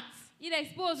heart. Il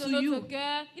expose to notre you.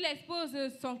 cœur, il expose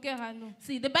son cœur à nous.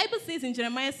 See, the Bible says in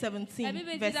Jeremiah La 17,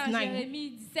 Bible dit verse dans 9, Jérémie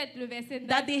 17, le verset 9,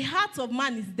 that the heart of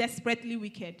man is desperately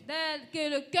wicked. que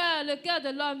le cœur de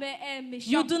l'homme est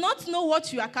méchant. You do not know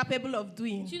what you are capable of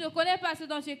doing Tu ne connais pas ce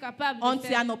dont tu es capable de until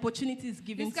faire an opportunity is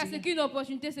given jusqu'à to ce you. qu'une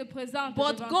opportunité se présente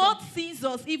But devant God toi. sees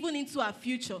us even into our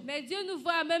future. Mais Dieu nous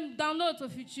voit même dans notre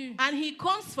futur. And he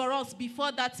comes for us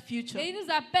before that future. Et il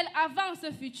nous appelle avant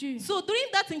ce futur. So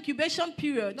during that incubation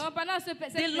period, Donc pendant cette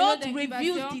the période Lord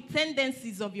reveals d'incubation, the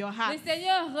tendencies of your heart. le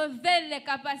Seigneur révèle les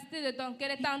capacités de ton cœur,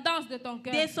 les tendances de ton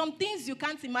cœur. There's some things you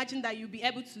can't imagine that you'll be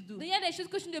able to do. Il y a des choses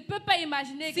que tu ne peux pas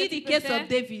imaginer que See tu the peux case faire. of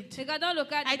David. Regardons le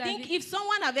cas de I think David. if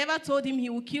someone have ever told him he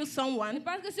will kill Je someone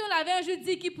pense que si on avait un jour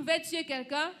dit qu'il pouvait tuer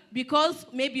quelqu'un, because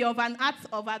maybe of an act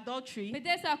of adultery,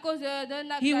 peut-être à cause d'un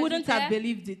acte he wouldn't have adultère,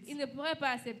 believed it. il ne pourrait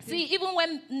pas accepter. See, even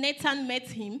when Nathan met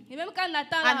him Et même quand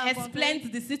Nathan l'a and rencontré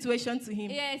explained the situation to him,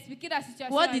 et a expliqué la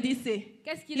situation, what à did lui, he say?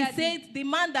 qu'est-ce qu'il He a dit? said, the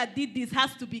man that did this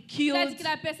has to be Il a dit killed. que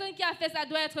la personne qui a fait ça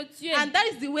doit être tuée. And that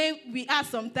is the way we are Et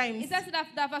sometimes. ça, c'est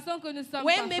la façon que nous sommes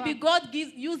When parfois. maybe God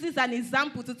uses an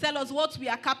example to tell us what we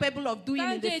are capable of doing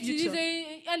Quand in Dieu the utilise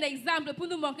future, un exemple pour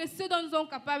nous montrer ce dont nous sommes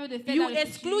capables de faire you dans le futur,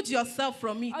 exclude yourself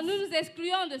from it. nous nous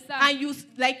excluons de ça. And you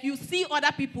see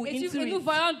other people Et into nous it.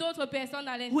 voyons d'autres personnes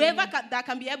à Whoever l'intérieur. that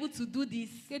can be able to do this,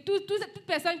 Que toute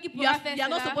personne qui you pourra are, faire you are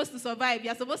not cela supposed to survive.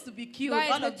 You are supposed to be killed.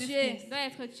 doit All of être these tué. things. Doit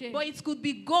être tué. But it could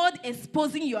be God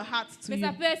exposing your heart to Mais you.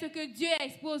 ça peut être que Dieu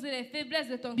expose les faiblesses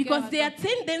de ton cœur. Because à there are toi.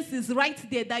 tendencies right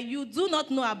there that you do not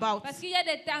know about. Parce qu'il y a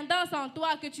des tendances en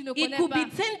toi que tu ne It connais could pas. be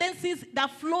tendencies that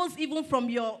flows even from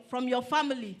your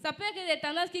family. Ça peut être des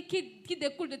tendances qui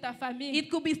découlent de ta famille. It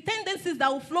could be tendencies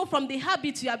that will flow from the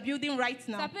habits you are building right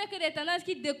Ça now. peut être des tendances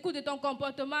qui découlent de ton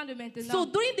comportement de maintenant. So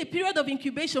during the period of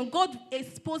incubation, God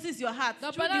exposes your heart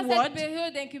Donc through pendant the cette word.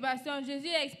 période d'incubation, Jésus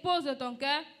expose ton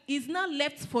cœur. Is now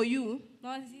left for you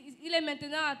Donc, il est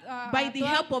maintenant à by the toi,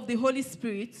 help of the Holy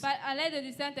Spirit à l'aide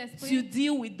du to Saint-Esprit,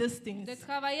 deal with these things. de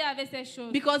travailler avec ces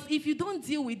choses. Because if you don't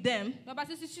deal with them, Donc, parce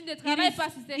que si tu ne it travailles pas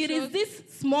sur ces is choses, these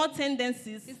small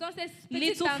tendencies ce sont ces petites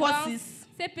little tendances, forces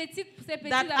ces petites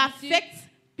that habitudes affect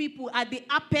people at the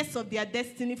apex of their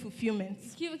destiny fulfillment.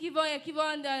 qui vont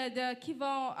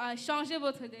changer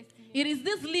votre destinée. It is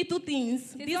these little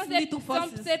things, Ce these sont little ces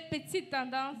forces petites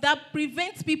tendances that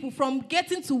prevent people from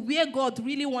getting to where God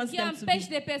really wants qui them to empêchent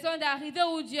be. les personnes d'arriver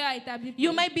où Dieu a établi. pour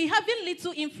You eux. might be having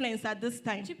little influence at this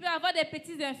time, Tu peux avoir des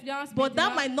petites influences, but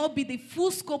that maintenant, might not be the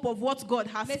full scope of what God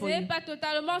has mais ce for n'est you. pas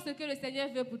totalement ce que le Seigneur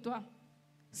veut pour toi.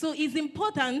 So it's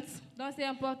important Donc c'est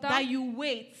important that you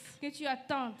wait que tu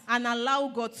attendes and allow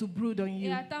God to brood on et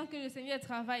you. attends que le Seigneur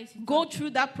travaille sur Go toi.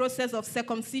 through that process of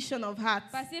circumcision of hearts.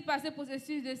 Passer par ce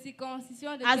processus de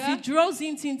circoncision de As he cœur. draws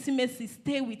into intimacy,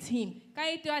 stay with him. Quand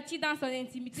il te attire dans son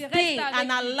intimité, Stay reste and avec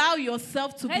lui. allow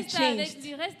yourself to be Reste avec changed.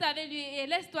 lui, reste avec lui et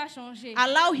laisse-toi changer.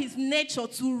 Allow his nature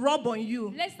to rub on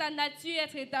you. Laisse sa nature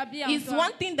être établie en It's toi.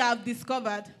 one thing that I've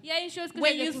discovered. Il y a une chose que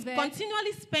When j'ai you découvert.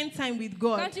 continually spend time with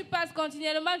Quand God, tu passes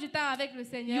continuellement du temps avec le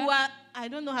Seigneur, you are, I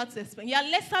don't know how to explain, you are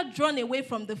lesser drawn away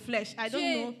from the flesh. I don't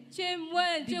know tu es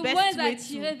moins the best way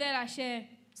attiré vers la chair.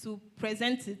 to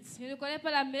present it. Je ne connais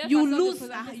pas la meilleure You façon de lose,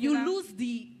 présenter you cela. lose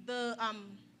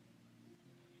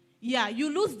you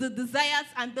lose the desires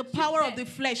and the power of the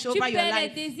flesh Tu over your perds les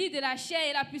life. désirs de la chair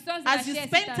et la puissance de As la you chair.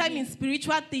 spend sur ta time vie. in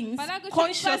spiritual things Pendant que tu passes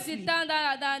consciously, du temps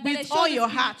dans with les all choses your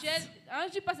heart, spirituelles, hein,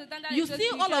 tu passes le temps dans you les choses see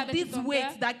all spirituelles of avec these ton weights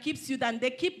cœur. that keeps you and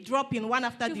they keep dropping one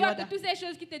after Tu the vois que other. toutes ces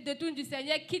choses qui te détournent du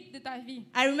Seigneur quittent de ta vie.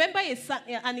 I remember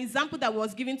an example that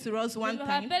was given to us Je one me time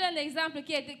rappelle un exemple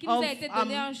qui nous of a été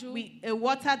donné un jour with a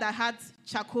water that had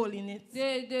charcoal in it.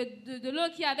 de l'eau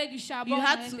qui avait du charbon You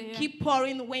à had to l'intérieur. keep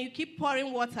pouring. When you keep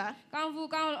pouring water, Quand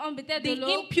on mettait de the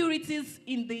l'eau, impurities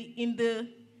in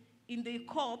the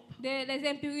cup les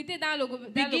impurités dans le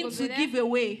begin to gobelet give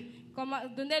away.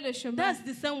 donnait le chemin. That's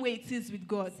the same way it is with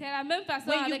God. C'est la même façon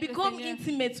When you avec le become Seigneur.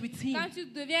 intimate with Him, Quand tu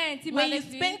deviens intime when you avec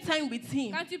lui, spend time with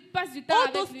Him, quand tu passes du temps all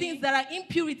avec those lui, things that are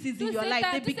impurities in your life,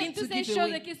 they begin to toutes ces give choses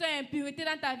away. qui sont impuretés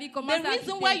dans ta vie The commencent à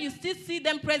reason why quitter. you still see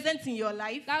them present in your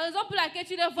life La raison pour laquelle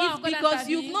tu les vois is encore dans ta because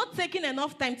vie, you've not taken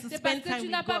enough time to c'est parce spend que time tu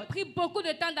with n'as pas God. pris beaucoup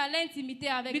de temps dans l'intimité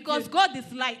avec Because Dieu. God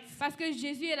is light, Parce que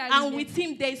Jésus est la and lumière. with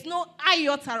Him there is no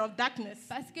iota of darkness.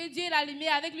 Parce que Dieu est la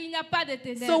lumière. Avec lui, il n'y a pas de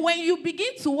ténèbres. So when you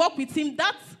begin to walk with Him,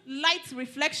 that light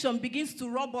reflection begins to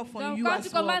rub off on Donc you quand tu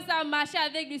as well. commences à marcher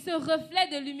avec lui, ce reflet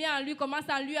de lumière en lui commence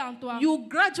à lui en toi. You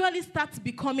gradually start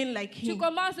becoming like Tu Him.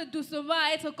 commences doucement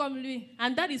à être comme lui.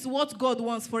 And that is what God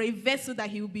wants for a vessel that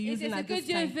He will be Et c'est using ce at que this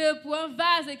Dieu time. veut pour un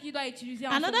vase qu'il doit utiliser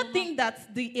en ce Another moment. thing that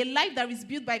a life that is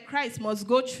built by Christ must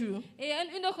go through Et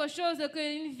une autre chose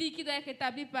qu'une vie qui doit être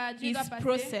établie par Dieu is doit passer,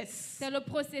 process. c'est le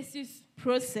processus.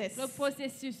 Process. Le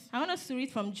processus. I want us to read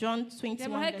from John 21.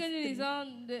 J'aimerais que verse nous 3. lisons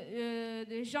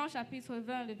de Jean chapitre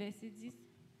 20, le verset 10.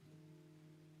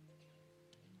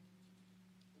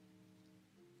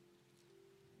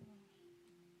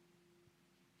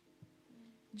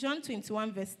 John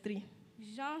 21, verse 3.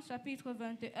 Jean chapitre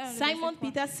 21, le Simon verset 3.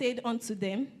 Peter said unto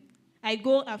them, I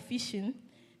go a fishing.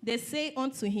 They say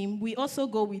unto him, We also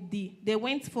go with thee. They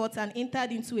went forth and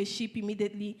entered into a ship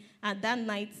immediately, and that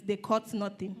night they caught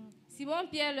nothing. Simon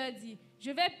Pierre leur dit,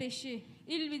 je vais pêcher.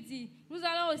 Il lui dit, nous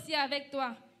allons aussi avec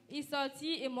toi. Ils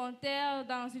sortirent et montèrent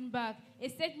dans une barque. Et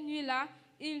cette nuit-là,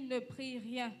 ils ne prirent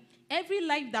rien. Every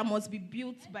life that must be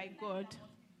built by God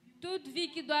Toute vie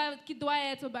qui doit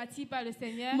être bâtie par le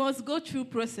Seigneur must go through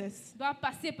process. doit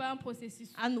passer par un processus.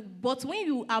 But when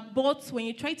you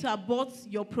try to abort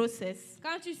your process,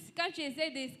 Quand tu essaies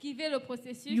d'esquiver le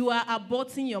processus, you are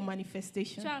aborting your tu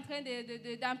manifestation. es en train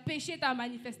d'empêcher ta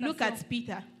manifestation. Look at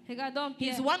Peter. Regardons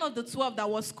Pierre. He's one of the 12 that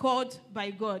was called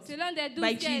by God. C'est l'un des 12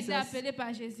 by qui a été Jesus. appelé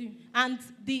par Jésus. And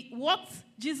what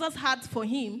Jesus had for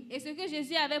him Et ce que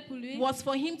Jésus avait pour lui, was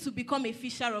for him to become a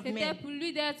fisher of c'était men. pour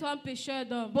lui d'être un pêcheur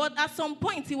d'hommes. But at some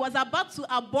point, he was about to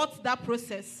abort that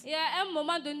process. Et à un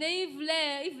moment donné, il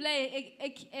voulait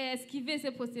esquiver ce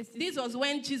processus. This was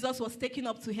when Jesus was taken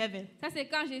up to heaven. Ça, c'est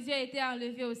quand Jésus a été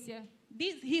enlevé au ciel.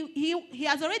 He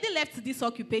has already left this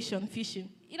occupation, fishing.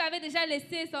 Il avait déjà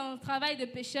laissé son travail de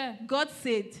pêcheur. God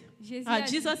said,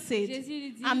 Jesus said, Jésus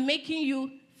lui dit, I'm making you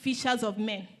fishers of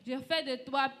men, je fais de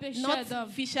toi pêcheur not d'hommes,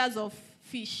 fishers of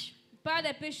fish. pas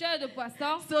des pêcheurs de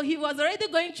poissons. So he was already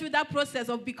going through that process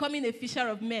of becoming a fisher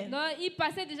of men. Donc, il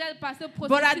passait déjà par ce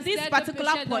But at processus this d'être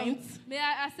particular pêcheur d'hommes. point, Mais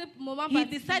à ce moment He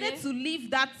particulier, decided to leave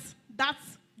that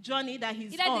journey that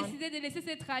he's il a on décidé de laisser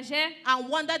ce trajet and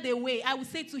wandered away, I would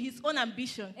say, to his own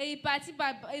ambition. et il partit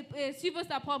suivre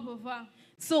sa propre voie.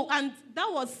 So, and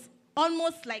that was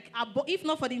almost like, if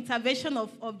not for the intervention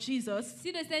of Jesus,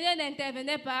 Si le Seigneur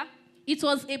n'intervenait pas, it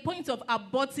was a point of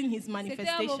aborting his c'était un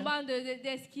manifestation. moment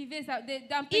d'esquiver, If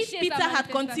d'empêcher Peter sa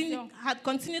had manifestation.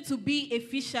 continued to be a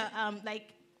fisher,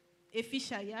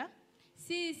 yeah,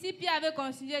 Si Pierre avait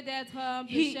continué d'être un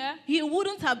he pécheur,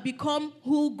 wouldn't have become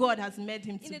who God has made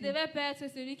him il to ne be. devait pas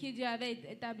être celui qui Dieu avait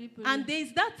établi pour lui. And there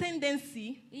is that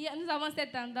tendency Nous avons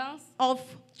cette tendance of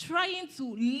trying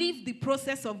to live the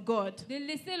process of God, de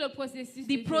laisser le processus, the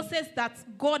de Dieu. process that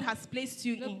God has placed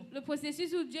you in. Le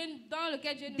processus dans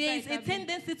lequel Dieu nous a There is a établis.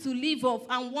 tendency to live off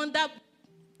and wander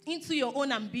into your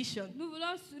own ambition. Nous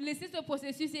voulons laisser ce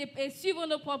processus et suivre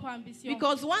nos propres ambitions.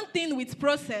 Because one thing with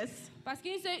process Parce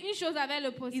qu'une chose avec le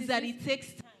is that processus, it takes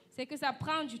time. c'est que ça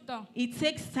prend du temps. It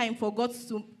takes time for God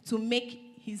to make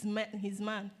his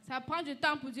man. Ça prend du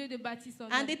temps pour Dieu de bâtir son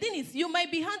And homme. the thing is,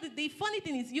 the funny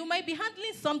thing is, you might be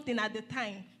handling something at the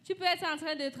time. Tu peux être en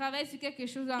train de travailler sur quelque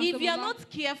chose en ce If you are moment. not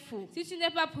careful, Si tu n'es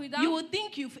pas prudent, you will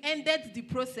think you've ended the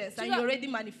process and Tu you're dois- already si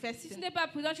tu manifesting. n'es pas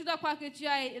prudent, tu dois croire que tu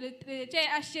as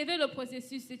achevé le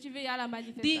processus et tu veux y aller à la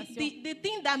manifestation. The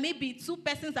thing that maybe two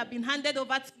persons have been handed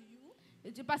over to you,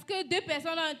 Parce que deux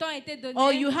personnes ont été données.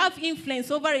 or you have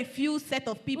influence over a few set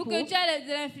of Ou people, que tu as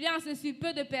de l'influence sur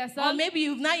peu de or personnes. maybe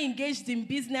you've now engaged in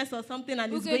business or something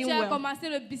and Ou it's que going tu as well. commencé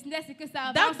le business et que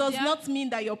ça That avance does bien. not mean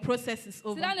that your process is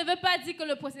over. Cela ne veut pas dire que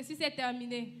le processus est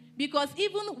terminé. Because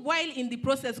even while in the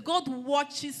process, God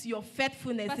watches your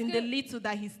faithfulness Parce in que- the little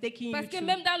that He's taking you Parce que through.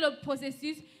 même dans le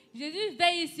processus, Jésus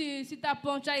veille sur ta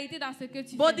ponctualité dans ce que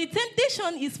tu But fais. the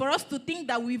temptation is for us to think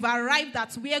that we've arrived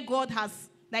at where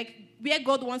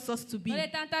God wants us to be. Les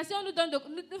tentations nous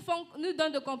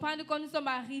donnent de comprendre que nous sommes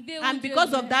arrivés où And Dieu because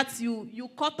veut. of that, you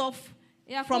cut off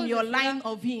Et à from cause your de cela, line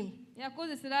of Him. Et à cause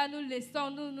de cela, nous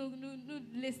laissons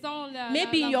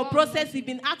Maybe in la your voix process, nous he's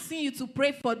been asking you to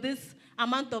pray for this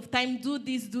amount of time, do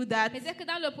this, do that. Peut-être que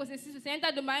dans le processus, le Seigneur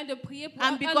t'a demandé de prier pour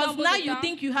And un because nombre now de you temps.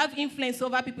 think you have influence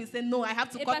over people, say, no, I have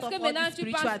to Et cut parce off que all maintenant these tu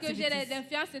spiritual penses que j'ai activities.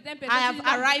 l'influence sur certaines I personnes, have tu dis,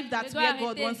 arrived at je dois where God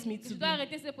arrêter, wants me to je dois be.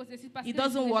 arrêter ce processus parce It que je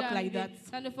suis doesn't déjà work like arrivé. that.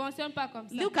 Ça ne fonctionne pas comme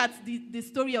ça. Look at the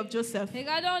story of Joseph.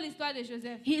 Regardons l'histoire de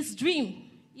Joseph. His dream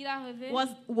Il a rêvé.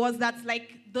 was that like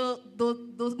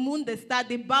the moon, the star,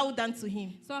 they bowed down to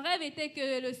him. Son rêve était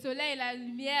que le soleil, la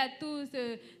lumière, tout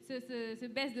se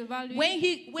baisse devant lui. When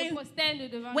se prosterne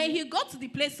devant when lui. he got to the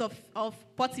place of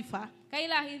Potiphar, Quand il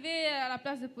est arrivé à la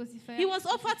place de Potiphar, he was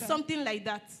offered something like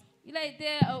that. il a été,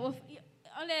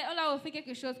 on l'a offert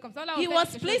quelque chose comme ça. On l'a He offert was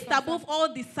quelque chose placed comme ça. above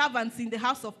all the servants in the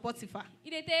house of Potiphar.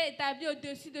 Il était établi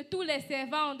au-dessus de tous les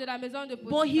servants de la maison de But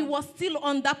Potiphar. he was still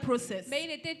on that process. Mais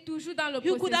il était toujours dans le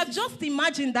You could have processus. just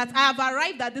imagined that I have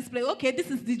arrived at this place. Okay,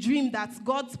 this is the dream that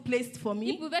God placed for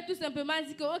Il me. pouvait tout simplement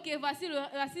dire que, ok, voici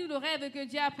le rêve que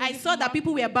Dieu a I prévu saw pour that moi.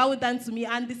 people were bowed down to me,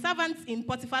 and the servants in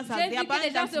Potiphar's house, J'ai they vu are que les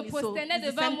bowing gens down se to me. So prosternaient it's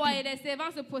the devant same moi thing. et les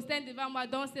servants se prosternent devant moi.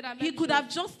 Donc c'est la même He could chose. have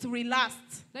just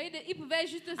relaxed Donc, il pouvait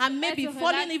juste and maybe être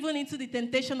fallen relax even into the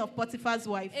temptation of Potiphar's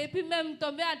wife. et puis même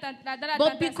tomber dans la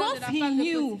But tentation because de la he femme de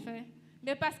knew- Potiphar.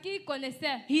 Mais parce qu'il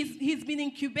connaissait, He's been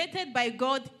incubated by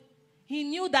God. He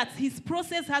knew that his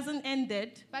process hasn't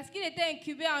ended. parce qu'il était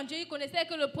incubé en Dieu, il connaissait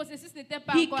que le processus n'était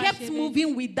pas He encore kept achevé.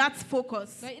 moving with that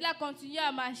focus. Donc, il a continué à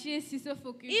marcher sur ce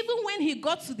focus. Even when he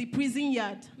got to the prison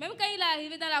yard, Même quand il est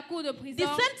arrivé dans la cour de the prison,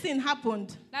 same thing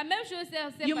happened. la même chose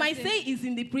s'est You might passée. say he's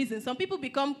in the prison. Some people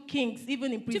become kings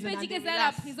even in Tu prison. peux And dire they que c'est à la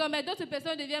relax. prison, mais d'autres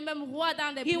personnes deviennent même rois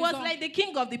dans les He was prisons. like the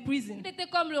king of the prison. Il était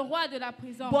comme le roi de la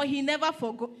prison. But he never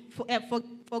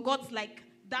forgot like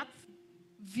that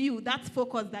view, that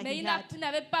focus that Mais he il had.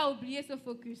 n'avait pas oublié ce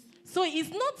focus. So it's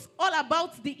not all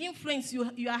about the influence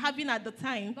you are having at the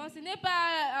time Donc ce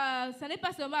n'est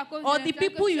pas seulement à cause or de the l'influence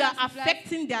people que you tu as are sur place,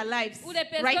 affecting their lives ou les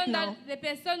right personnes, now. les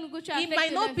personnes que tu It affectes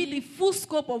might la not be vie. the full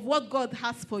scope of what God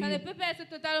has for Ça ne you. peut pas être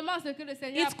totalement ce que le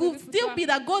Seigneur a It could prévu pour still toi. be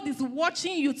that God is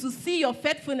watching you to see your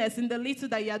faithfulness in the little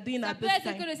that you are doing Ça at peut this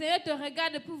être que time. le Seigneur te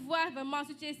regarde pour voir vraiment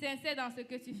si tu es sincère dans ce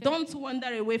que tu fais. Don't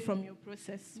wander away from your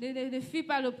process, Ne fuis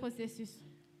pas le processus.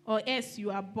 or else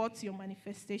you abort your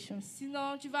manifestations.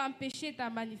 Sinon, tu vas empêcher ta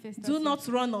manifestation. Do not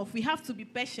run off. We have to be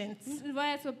patient. Nous devons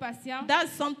être patients.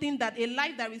 That's something that a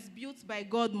life that is built by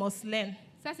God must learn.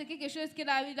 Ça, c'est quelque chose que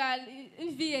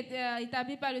une vie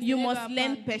établie par le You Seigneur must doit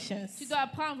learn apprendre. patience. Tu dois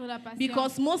apprendre la patience.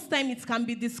 Because most time it can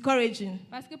be discouraging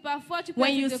Parce que parfois, tu peux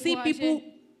when être you see découragé. people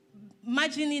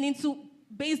margining into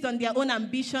based on their own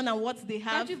ambition and what they Quand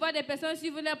have, tu vois des personnes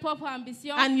suivre leur propre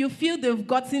ambition, and you feel they've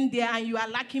gotten there and you are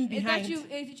lacking et, quand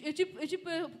behind. tu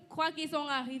peux croire qu'ils sont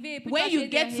arrivés, et puis When toi, tu you es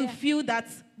get to derrière. feel that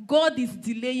God is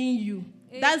delaying you,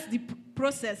 Et- that's the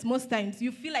process most times.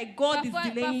 You feel like God is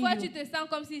delaying Parfois, tu you. te sens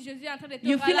comme si Jésus est en train de te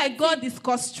You feel like ralentir. God is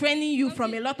constraining you Comme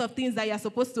from si- a lot of things that you are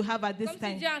supposed to have at this Comme si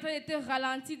time. Dieu est en train de te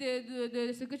ralentir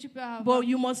de ce que tu peux avoir. But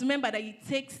you must remember that it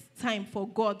takes time for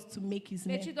God to make his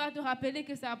Mais tu name. dois te rappeler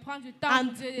que ça prend du temps And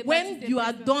pour Dieu de bâtir when ses you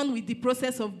are personnes. done with the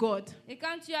process of God, Et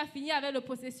quand tu as fini avec le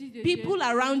processus de people Dieu,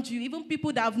 around you, even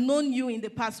people that have known you in the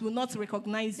past, will not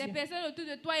recognize les you. personnes autour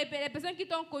de toi et les personnes qui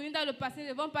t'ont connu dans le passé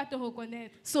ne vont pas te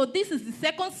reconnaître. So this is the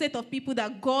second set of people that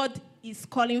God is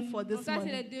calling for Donc this ça, c'est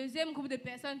le morning. deuxième groupe de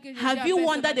personnes que Jésus Have you appelle ce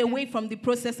wandered matin. away from the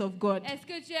process of God? Est-ce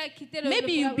que tu as quitté le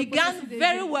Maybe you le began processus de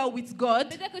very Dieu? well with God,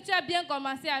 Peut-être que tu as bien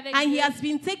commencé avec and He Dieu has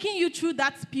been taking you through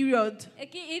that period, et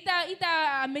qu'il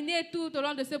t'a amené tout au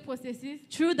long de ce processus,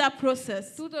 through that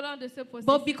process. tout au long de ce processus.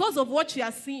 But because of what you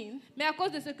are seeing, Mais à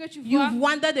cause de ce que tu vois, you've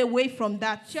wandered away from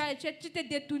that. tu t'es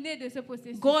détourné de ce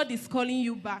processus. God is calling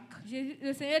you back.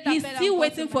 Le Seigneur He's t'appelle still encore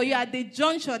waiting ce for you matin. at the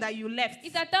juncture that you left,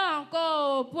 Il t'attend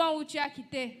encore au point où tu as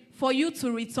quitté. for you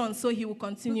to return, so He will Pour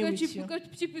continue que, with you. pour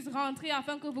que tu puisses rentrer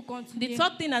afin que vous The continuiez.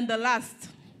 third thing and the last,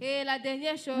 Et la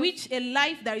dernière chose, which a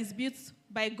life that is built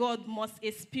by God must qu'une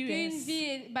experience,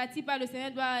 vie bâtie par le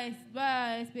Seigneur doit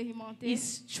expérimenter,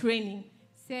 is training.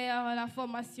 c'est la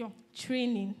formation.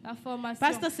 Training. La formation.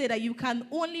 Pastor said that you can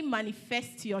only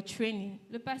manifest your training.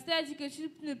 Le pasteur a dit que tu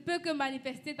ne peux que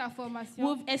manifester ta formation.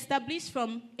 We've established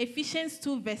from Ephesians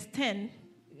 2 verse 10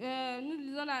 Nous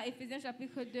lisons dans Éphésiens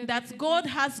chapitre 2. that verset God 10,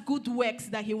 has good works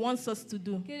that He wants us to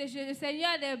do. que le Seigneur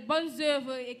a des bonnes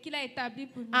œuvres et qu'il a établies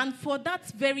pour nous. And for that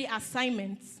very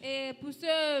assignment, Et pour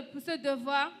ce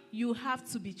devoir, you have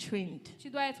to be trained. tu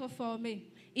dois être formé.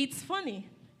 It's funny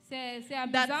C'est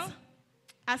amusant. that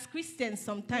as Christians En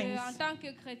sometimes, tant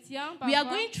que chrétien, we are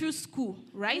parfois, going through school,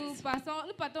 right? nous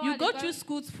partons You à go l'école. through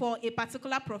school for a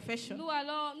particular profession. Nous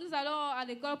allons à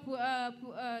l'école pour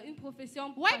une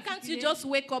profession Why can't you particulière. just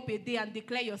wake up a day and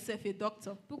declare yourself a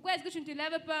doctor? Pourquoi est-ce que tu ne te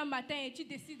lèves pas un matin et tu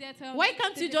décides d'être un Why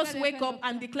can't tu te you déclares just d'être wake un up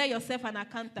and docteur? declare yourself an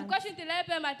accountant? Pourquoi tu ne te lèves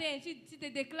pas un matin et tu te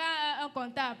déclares un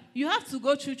comptable? You have to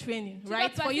go through training, Tu dois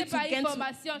right, for you passer to par une gain,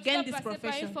 formation, tu gain dois this passer par une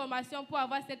profession. formation pour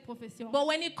avoir cette profession. But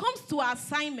when it comes to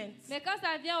assignments, Mais quand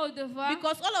ça vient au devoir,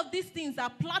 because all of these things are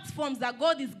platforms that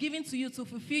God is giving to you to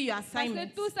fulfill your parce que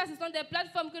assignments, tout ça, ce sont des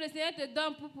plateformes que le Seigneur te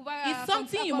donne pour pouvoir it's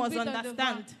something you must accomplir ton devoir.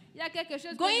 understand. Il y a quelque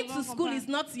chose que Going nous to devons school comprendre. is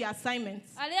not your assignment.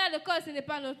 Aller à l'école, ce n'est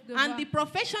pas notre devoir. And the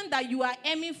profession that you are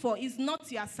aiming for is not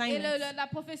your Et assignment. la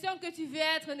profession que tu veux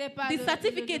être n'est pas The le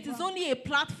certificate is devoir. only a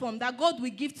platform that God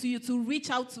will give to you to reach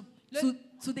out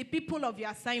to the people of your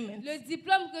assignment. Le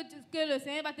diplôme que le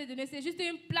Seigneur va te donner, c'est juste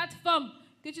une plateforme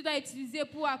que tu dois utiliser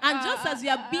pour And just as you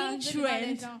are being arriver devant les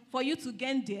trained gens. for you to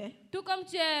get there, Tout comme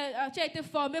tu as été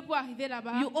formé pour arriver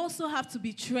là-bas, you also have to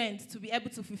be trained to be able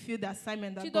to fulfill the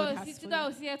assignment that tu God dois has for dois you.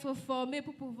 aussi être formé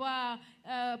pour pouvoir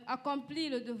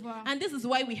accomplir le devoir. And this is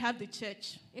why we have the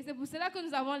church. Et c'est pour cela que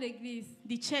nous avons l'église.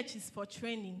 The church is for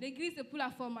training. L'église, c'est pour la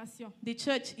formation. The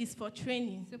church is for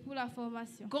training. C'est pour la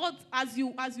formation. God, as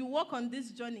you walk on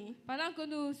this journey, Pendant que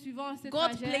nous suivons ce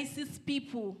God trajet, places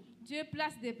people Dieu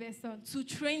place des personnes to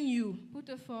train you. pour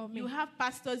te former. You have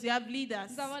pastors, you have leaders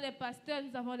Nous avons les pasteurs,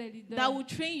 nous avons les leaders that will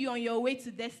train you on your way to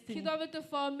qui destiny. doivent te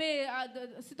former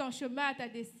sur ton chemin à ta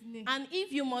destinée. And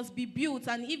if you must be built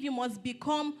and if you must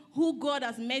become who God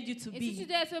has made you to Et si tu be,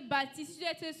 dois être bâti, si tu dois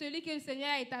être celui que le Seigneur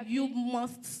a établi, you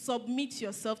must submit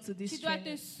yourself to tu this dois te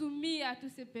training. soumettre à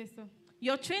toutes ces personnes.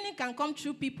 Your training can come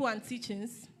through people and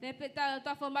teachings.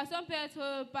 Ta formation peut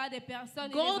être par des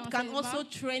personnes et God des can enseignements. also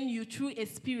train you through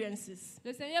experiences.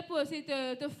 Le Seigneur peut aussi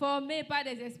te former par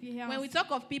des expériences. When we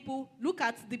talk of people, look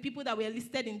at the people that were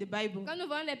listed in the Bible. Quand nous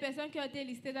voyons les personnes qui ont été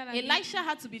listées dans la Bible, Elisha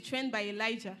had to be trained by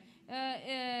Elijah.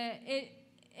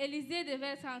 Élisée devait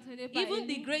être entraîné par Even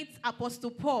the Élie. great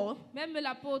apostle Paul, Même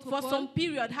l'apôtre for Paul, some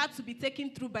period, had to be taken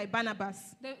through by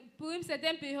Barnabas. pour une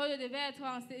certaine période, devait être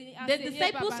enseigné The par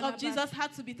disciples of Barnabas. Jesus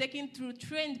had to be taken through,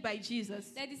 trained by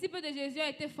Jesus. Les disciples de Jésus ont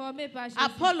été formés par Jésus.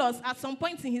 Apollos, at some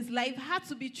point in his life, had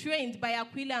to be trained by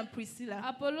Aquila and Priscilla.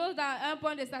 Apollos, dans un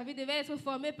point de sa vie, devait être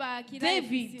formé par Aquila et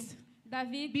David, Priscille.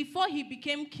 David, before he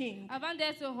became king, avant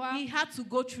d'être roi, he had to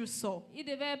go through Saul il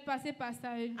devait passer par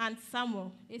Saül and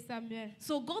Samuel. et Samuel.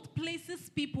 So God places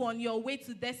people on your way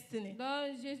to destiny.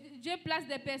 Donc, Dieu place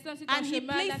des personnes sur ton And he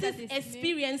chemin dans ta places destinée.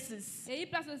 experiences Et il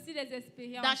place aussi les that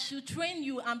expériences. should train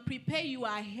you and prepare you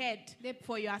ahead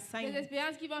for your Les assignment.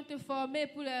 expériences qui vont te former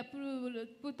pour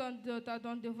ton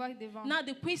devoir devant. Now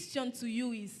the question to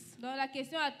you is, Donc la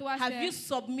question à toi, have you c'est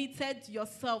submitted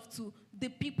yourself to the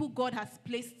people God has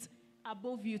placed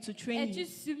above you to train es-tu you?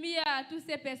 soumis à toutes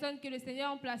ces personnes que le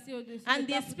Seigneur a placées au-dessus And de the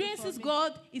toi pour te experiences former?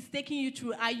 God is taking you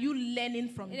through, are you learning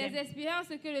from Et les them? expériences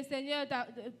que le Seigneur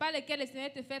par lesquelles le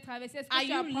Seigneur te fait traverser, est-ce Are que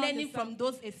tu you apprends learning de ça? from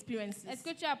those experiences? Est-ce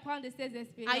que tu apprends de ces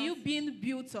Are you expériences? being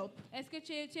built up? Est-ce que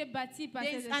tu es bâti par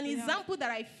There's ces an expériences? example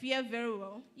that I fear very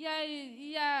well. Il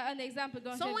y a un exemple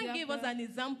dont Someone j'ai gave bien us peur. an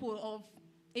example of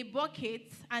a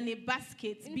bucket and a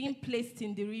basket being placed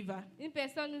in the river. Une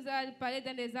personne nous a parlé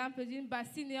d'un exemple d'une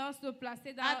bassine et on se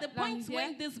plaçait dans At the la point rivière.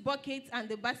 when this bucket and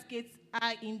the basket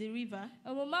are in the river,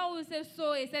 Au moment où ce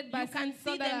seau et cette you bassine can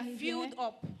sont see dans la them rivière, filled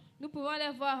up. nous pouvons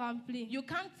les voir remplis. You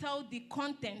can't tell the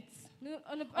contents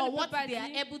On ne or peut what pas they are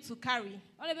dire, able to carry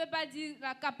on ne peut pas dire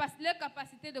leur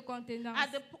capacité de contenance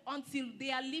until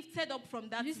they are lifted up from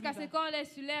that jusqu'à ce river. qu'on les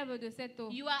soulève de cette eau.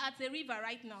 You are at a river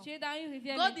right now. Tu es dans une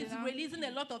rivière God is maintenant. releasing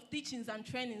a lot of teachings and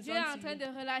trainings Dieu est en onto train you.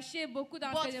 de relâcher beaucoup But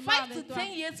d'enseignements 5 to avec toi.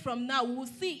 10 years from now, we'll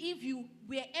see if you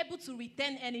were able to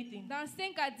retain anything. Dans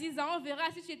 5 à 10 ans, on verra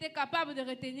si tu étais capable de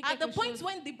retenir At the quelque point chose.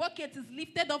 when the bucket is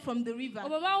lifted up from the river, Au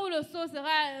moment où le seau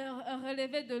sera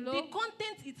relevé de the l'eau,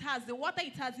 content it has, the water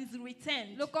it has, is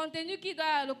retained. le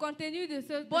contenu de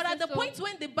ce But at the seau, point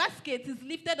when the basket is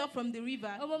lifted up from the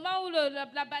river, au moment où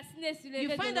la bassine est soulevée you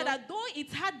de find l'eau, that though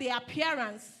it had the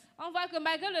appearance on voit que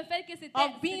malgré le fait que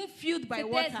of being filled by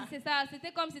water,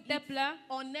 c'était comme si c'était plein,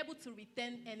 unable to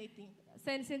retain anything.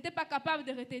 ce n'était pas capable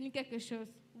de retenir quelque chose.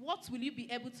 What will you be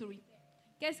able to retain?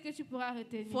 Qu'est-ce que tu pourras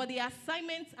retenir? For the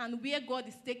assignment and where God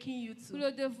is taking you Pour to,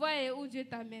 le devoir et où Dieu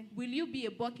t'amène. will you be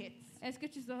a bucket Est-ce que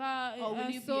tu seras or will un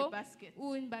you be a seau basket?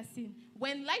 ou une bassine?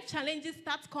 When life challenges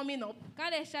start coming up, Quand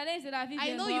les challenges de la vie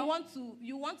I know viendront,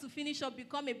 you want to finish up,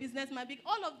 become a businessman.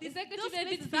 All of these C'est que tu those veux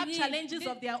vite places have finir. challenges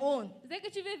of their own. c'est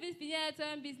que tu veux vite finir être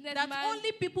un That businessman.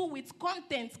 only people with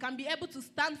content can be able to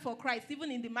stand for Christ, even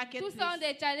in the Tout marketplace. ça ont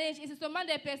des challenges et c'est seulement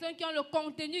des personnes qui ont le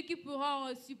contenu qui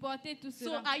pourront supporter tout So,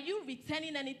 cela. are you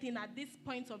retaining anything at this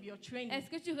point of your training? Est-ce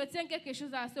que tu retiens quelque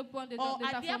chose à ce point de Or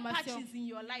ta are there formation? patches in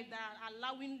your life that are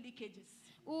allowing leakages?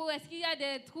 Ou est-ce qu'il y a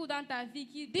des trous dans ta vie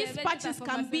qui These permettent que ta patches can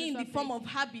formation be in soit the form flexible?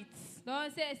 of habits.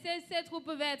 Donc, ces trous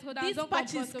peuvent être dans These un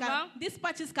comportement.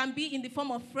 patches can be in the form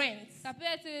of friends. Ça peut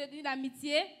être une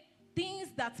amitié,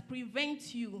 Things that prevent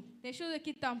you des choses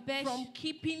qui t'empêchent from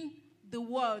keeping the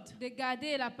word de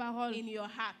garder la parole in your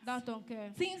heart. dans ton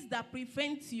cœur. Things that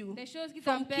prevent you Des choses qui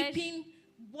from t'empêchent, keeping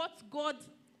what God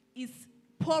is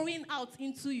pouring out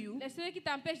into you des choses qui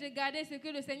t'empêchent de garder ce que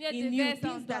le Seigneur te in you, verse en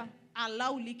things toi. that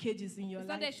allow leakages in your Ce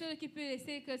sont des life. choses qui peuvent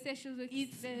laisser que ces choses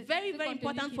It's ce very, very contenu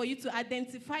important qui- for you to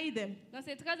identify them, Donc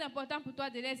c'est très important pour toi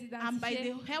de les and by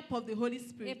identifier the help of the Holy et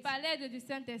Spirit, par l'aide du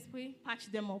Saint-Esprit, patch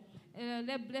them up.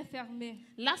 les fermer.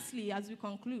 Lastly, as we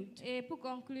conclude, Et pour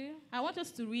conclure, I want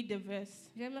us to read the verse.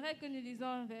 j'aimerais que nous lisions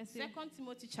un verset. 2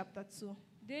 Timothy chapter 2.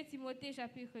 2 Timothée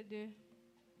chapitre 2.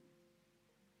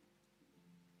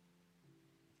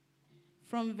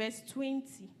 From verse 20,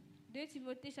 2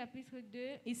 Timothée chapitre 2,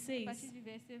 it à partir says, du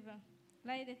verset 20.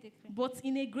 Là, il est écrit. "But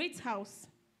in a great house,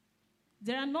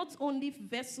 there are not only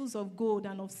vessels of gold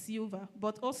and of silver,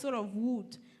 but also of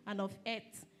wood and of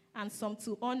earth, and some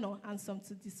to honor and some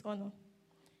to dishonor.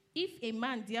 If a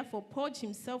man therefore purge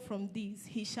himself from these,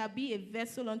 he shall be a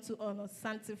vessel unto honor,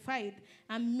 sanctified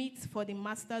and meet for the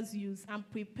master's use, and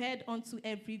prepared unto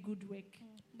every good work."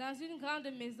 Dans une grande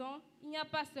maison, il n'y a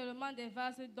pas seulement des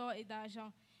vases d'or et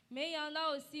d'argent, mais il y en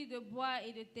a aussi de bois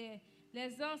et de terre.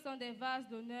 Les uns sont des vases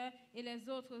d'honneur et les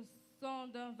autres sont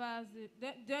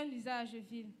d'un usage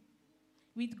vil.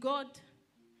 With God,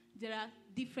 there are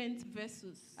different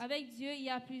vessels, Avec Dieu, il y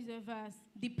a plusieurs vases.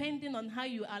 depending on how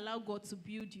you allow God to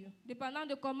build you. Dépendant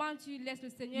de comment tu laisses le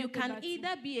Seigneur You te can bâtir.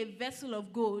 either be a vessel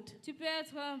of gold, Tu peux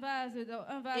être un vase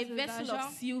a vessel d'argent,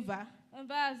 of silver, un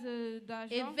vase a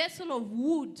d'argent, vessel of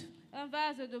wood, un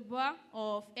vase de bois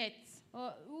or of earth.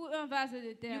 ou un vase de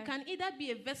You terre. can either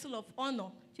be a vessel of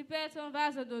honor Tu peux être un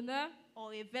vase d'honneur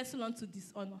or a vessel unto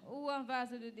dishonor. ou un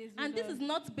vase de déshonneur. And this is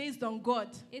not based on God.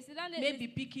 Et cela n'est Maybe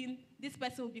picking this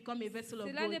person will become a vessel of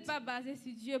cela n'est gold. pas basé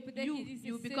sur Dieu. Peut-être You, qu'il dit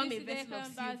you c'est become a celui-ci va vessel être un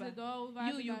of vase silver. d'or ou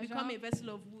vase You become a d'argent. vessel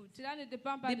of wood. Cela ne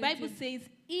dépend pas The de Bible Dieu. says,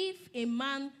 if a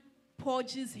man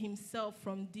purges himself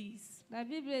from these, La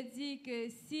Bible dit que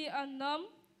si un homme,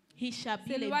 he shall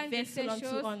be a s'éloigne de vessel ces unto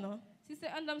choses, honor, si c'est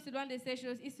un homme s'éloigne de ces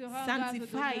choses, il sera un vase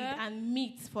sanctified d'honneur. and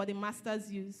meet for the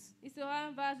master's use, Il sera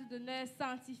un vase d'honneur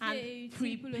sanctifié et and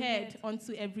utile pour le prepared maître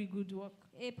unto every good work.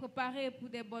 et préparé pour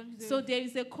des bonnes So œuvres. there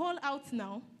is a call out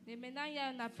now Et maintenant, il y a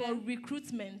un for appel,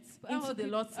 recruitment into the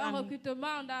Lord's un army.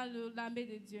 recrutement dans l'armée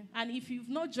de Dieu. And if you've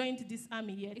not joined this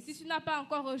army yet, Et si tu n'as pas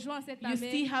encore rejoint cette you still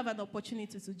armée, have an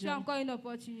opportunity to tu as join. encore une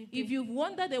opportunité. If you've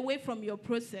wandered away from your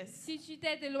process, Si tu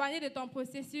t'es éloigné de ton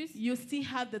processus, you still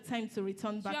have the time to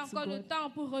return tu as back to encore le God. temps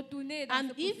pour retourner dans And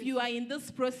ce if you processus. are in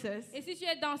this process, Et si tu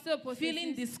es dans ce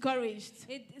feeling processus discouraged,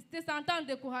 et te sentant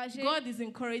découragé, God is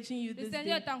encouraging you le this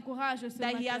Seigneur day t'encourage ce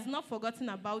that He has matin. not forgotten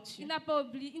about Il you. n'a pas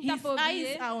oublié, il ne t'a His pas oublié.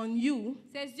 eyes are on you,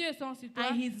 Ses yeux sont sur toi.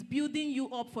 and He's building you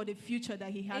up for the future that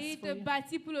He Et has il for te you.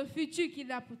 bâtit pour le futur qu'il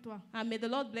a pour toi. And may the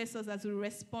Lord bless us as we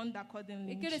respond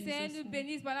accordingly. Et in que le Seigneur Jesus' nous name.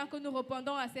 bénisse pendant que nous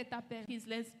répondons à cet appel. Please,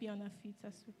 let's be on our feet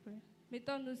as we pray.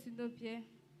 Mettons-nous sur nos pieds,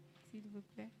 s'il vous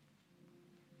plaît.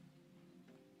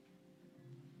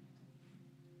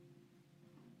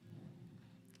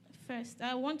 First,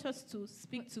 I want us to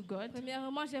speak to God.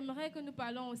 Premièrement, j'aimerais que nous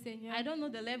parlons au Seigneur. I don't know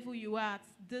the level you are at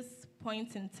this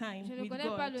point in time Je ne with connais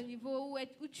pas le God. niveau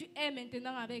où tu es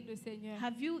maintenant avec le Seigneur.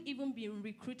 Have you even been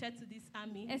recruited to this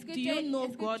army? Est-ce que Do tu you as, know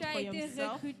est-ce que God tu as for été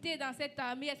yourself? recruté dans cette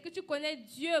armée? Est-ce que tu connais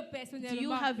Dieu Do you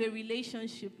personnellement? have a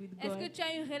relationship with Est-ce que God? tu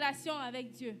as une relation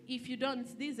avec Dieu? If you don't,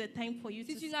 this is a time for you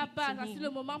Si to tu n'as speak pas, to c'est le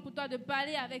Him. moment pour toi de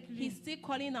parler avec lui. He's still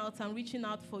calling out and reaching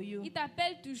out for you. Il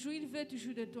t'appelle toujours, il veut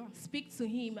toujours de toi. Speak to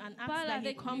Him and ask Parle that He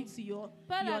avec come lui. to your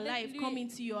Parle avec life, lui. come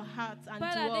into your heart and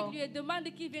Parle avec lui dwell. et demande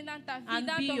qu'il vienne dans ta vie, And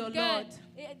dans be ton your cœur, Lord.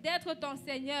 et d'être ton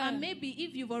Seigneur. And maybe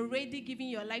if you've already given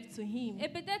your life to Him, Et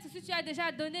peut-être si tu as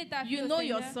déjà donné ta vie you au know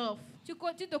Seigneur, yourself.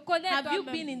 tu te connais Have you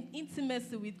toi-même. been in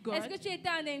intimacy with Est-ce que God? tu étais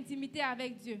en intimité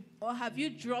avec Dieu? Or have you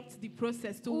dropped the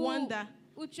process to Ou, wonder,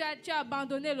 ou où tu as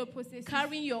abandonné le processus,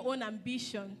 carrying your own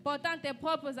ambition, portant tes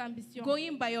propres ambitions,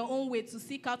 going by your own way to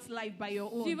seek out life by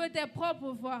your own. suivre tes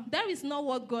propres voies. That is not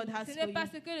what God has Ce for n'est pas you.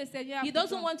 ce que le Seigneur a He pour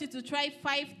doesn't toi. want you to try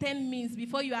 5-10 means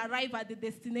before you arrive at the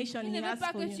destination Il He ne veut has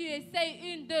pas for que tu you. essayes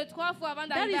 1, 2, 3 fois avant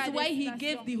That d'arriver à is la why He destination.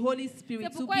 gave the Holy Spirit C'est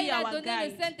to pourquoi be il a our donné le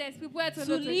guide, Saint-Esprit pour être to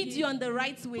notre lead you guide, on the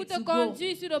right way pour te to go,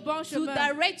 conduire sur le bon to chemin,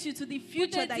 direct you to the pour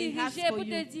future te that He has diriger, for pour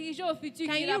te you. diriger au futur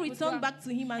Can qu'il a you pour return toi. back to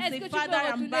Him and Est-ce say, que tu Father, peux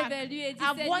I'm retourner back. vers lui et dire,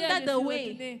 I've Seigneur, wandered je suis away.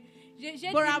 retourné. Je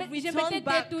But I've m'étais returned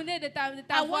back. détourné de ta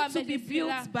I voie, want to mais be je suis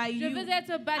là. built by Je you. veux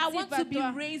être I bâti want par to be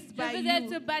toi. raised Je by veux you.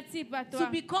 être bâti par To toi.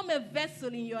 become a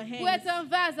vessel in your Pour être hands. un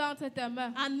vase entre tes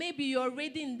mains. And maybe you're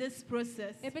already in this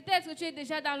process. Et peut-être que tu es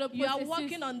déjà dans le You are processus.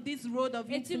 walking on this road of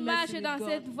Et tu intimacy marches with dans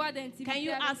cette God. voie d'intimité. Can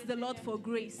you avec ask le the Lord Seigneur. for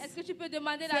grace? Est-ce que tu peux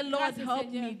demander Say, la Lord, grâce au help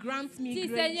Seigneur? me, grant me Dis,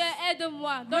 grace. Seigneur,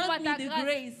 aide-moi, donne-moi Grant ta me the grâce.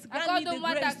 grace. Grant me the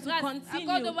Accorde-moi ta grace to grâce. continue.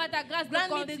 Accorde-moi ta grâce de Grant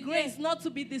me the continuer. grace not to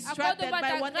be distracted Accorde-moi by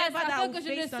ta grâce whatever that I afin will que je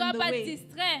ne face sois on the pas way.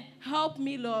 distrait. Help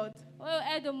me, Lord. Oh,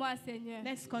 aide-moi, Seigneur.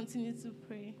 Let's continue to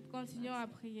pray. Continuons à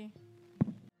prier.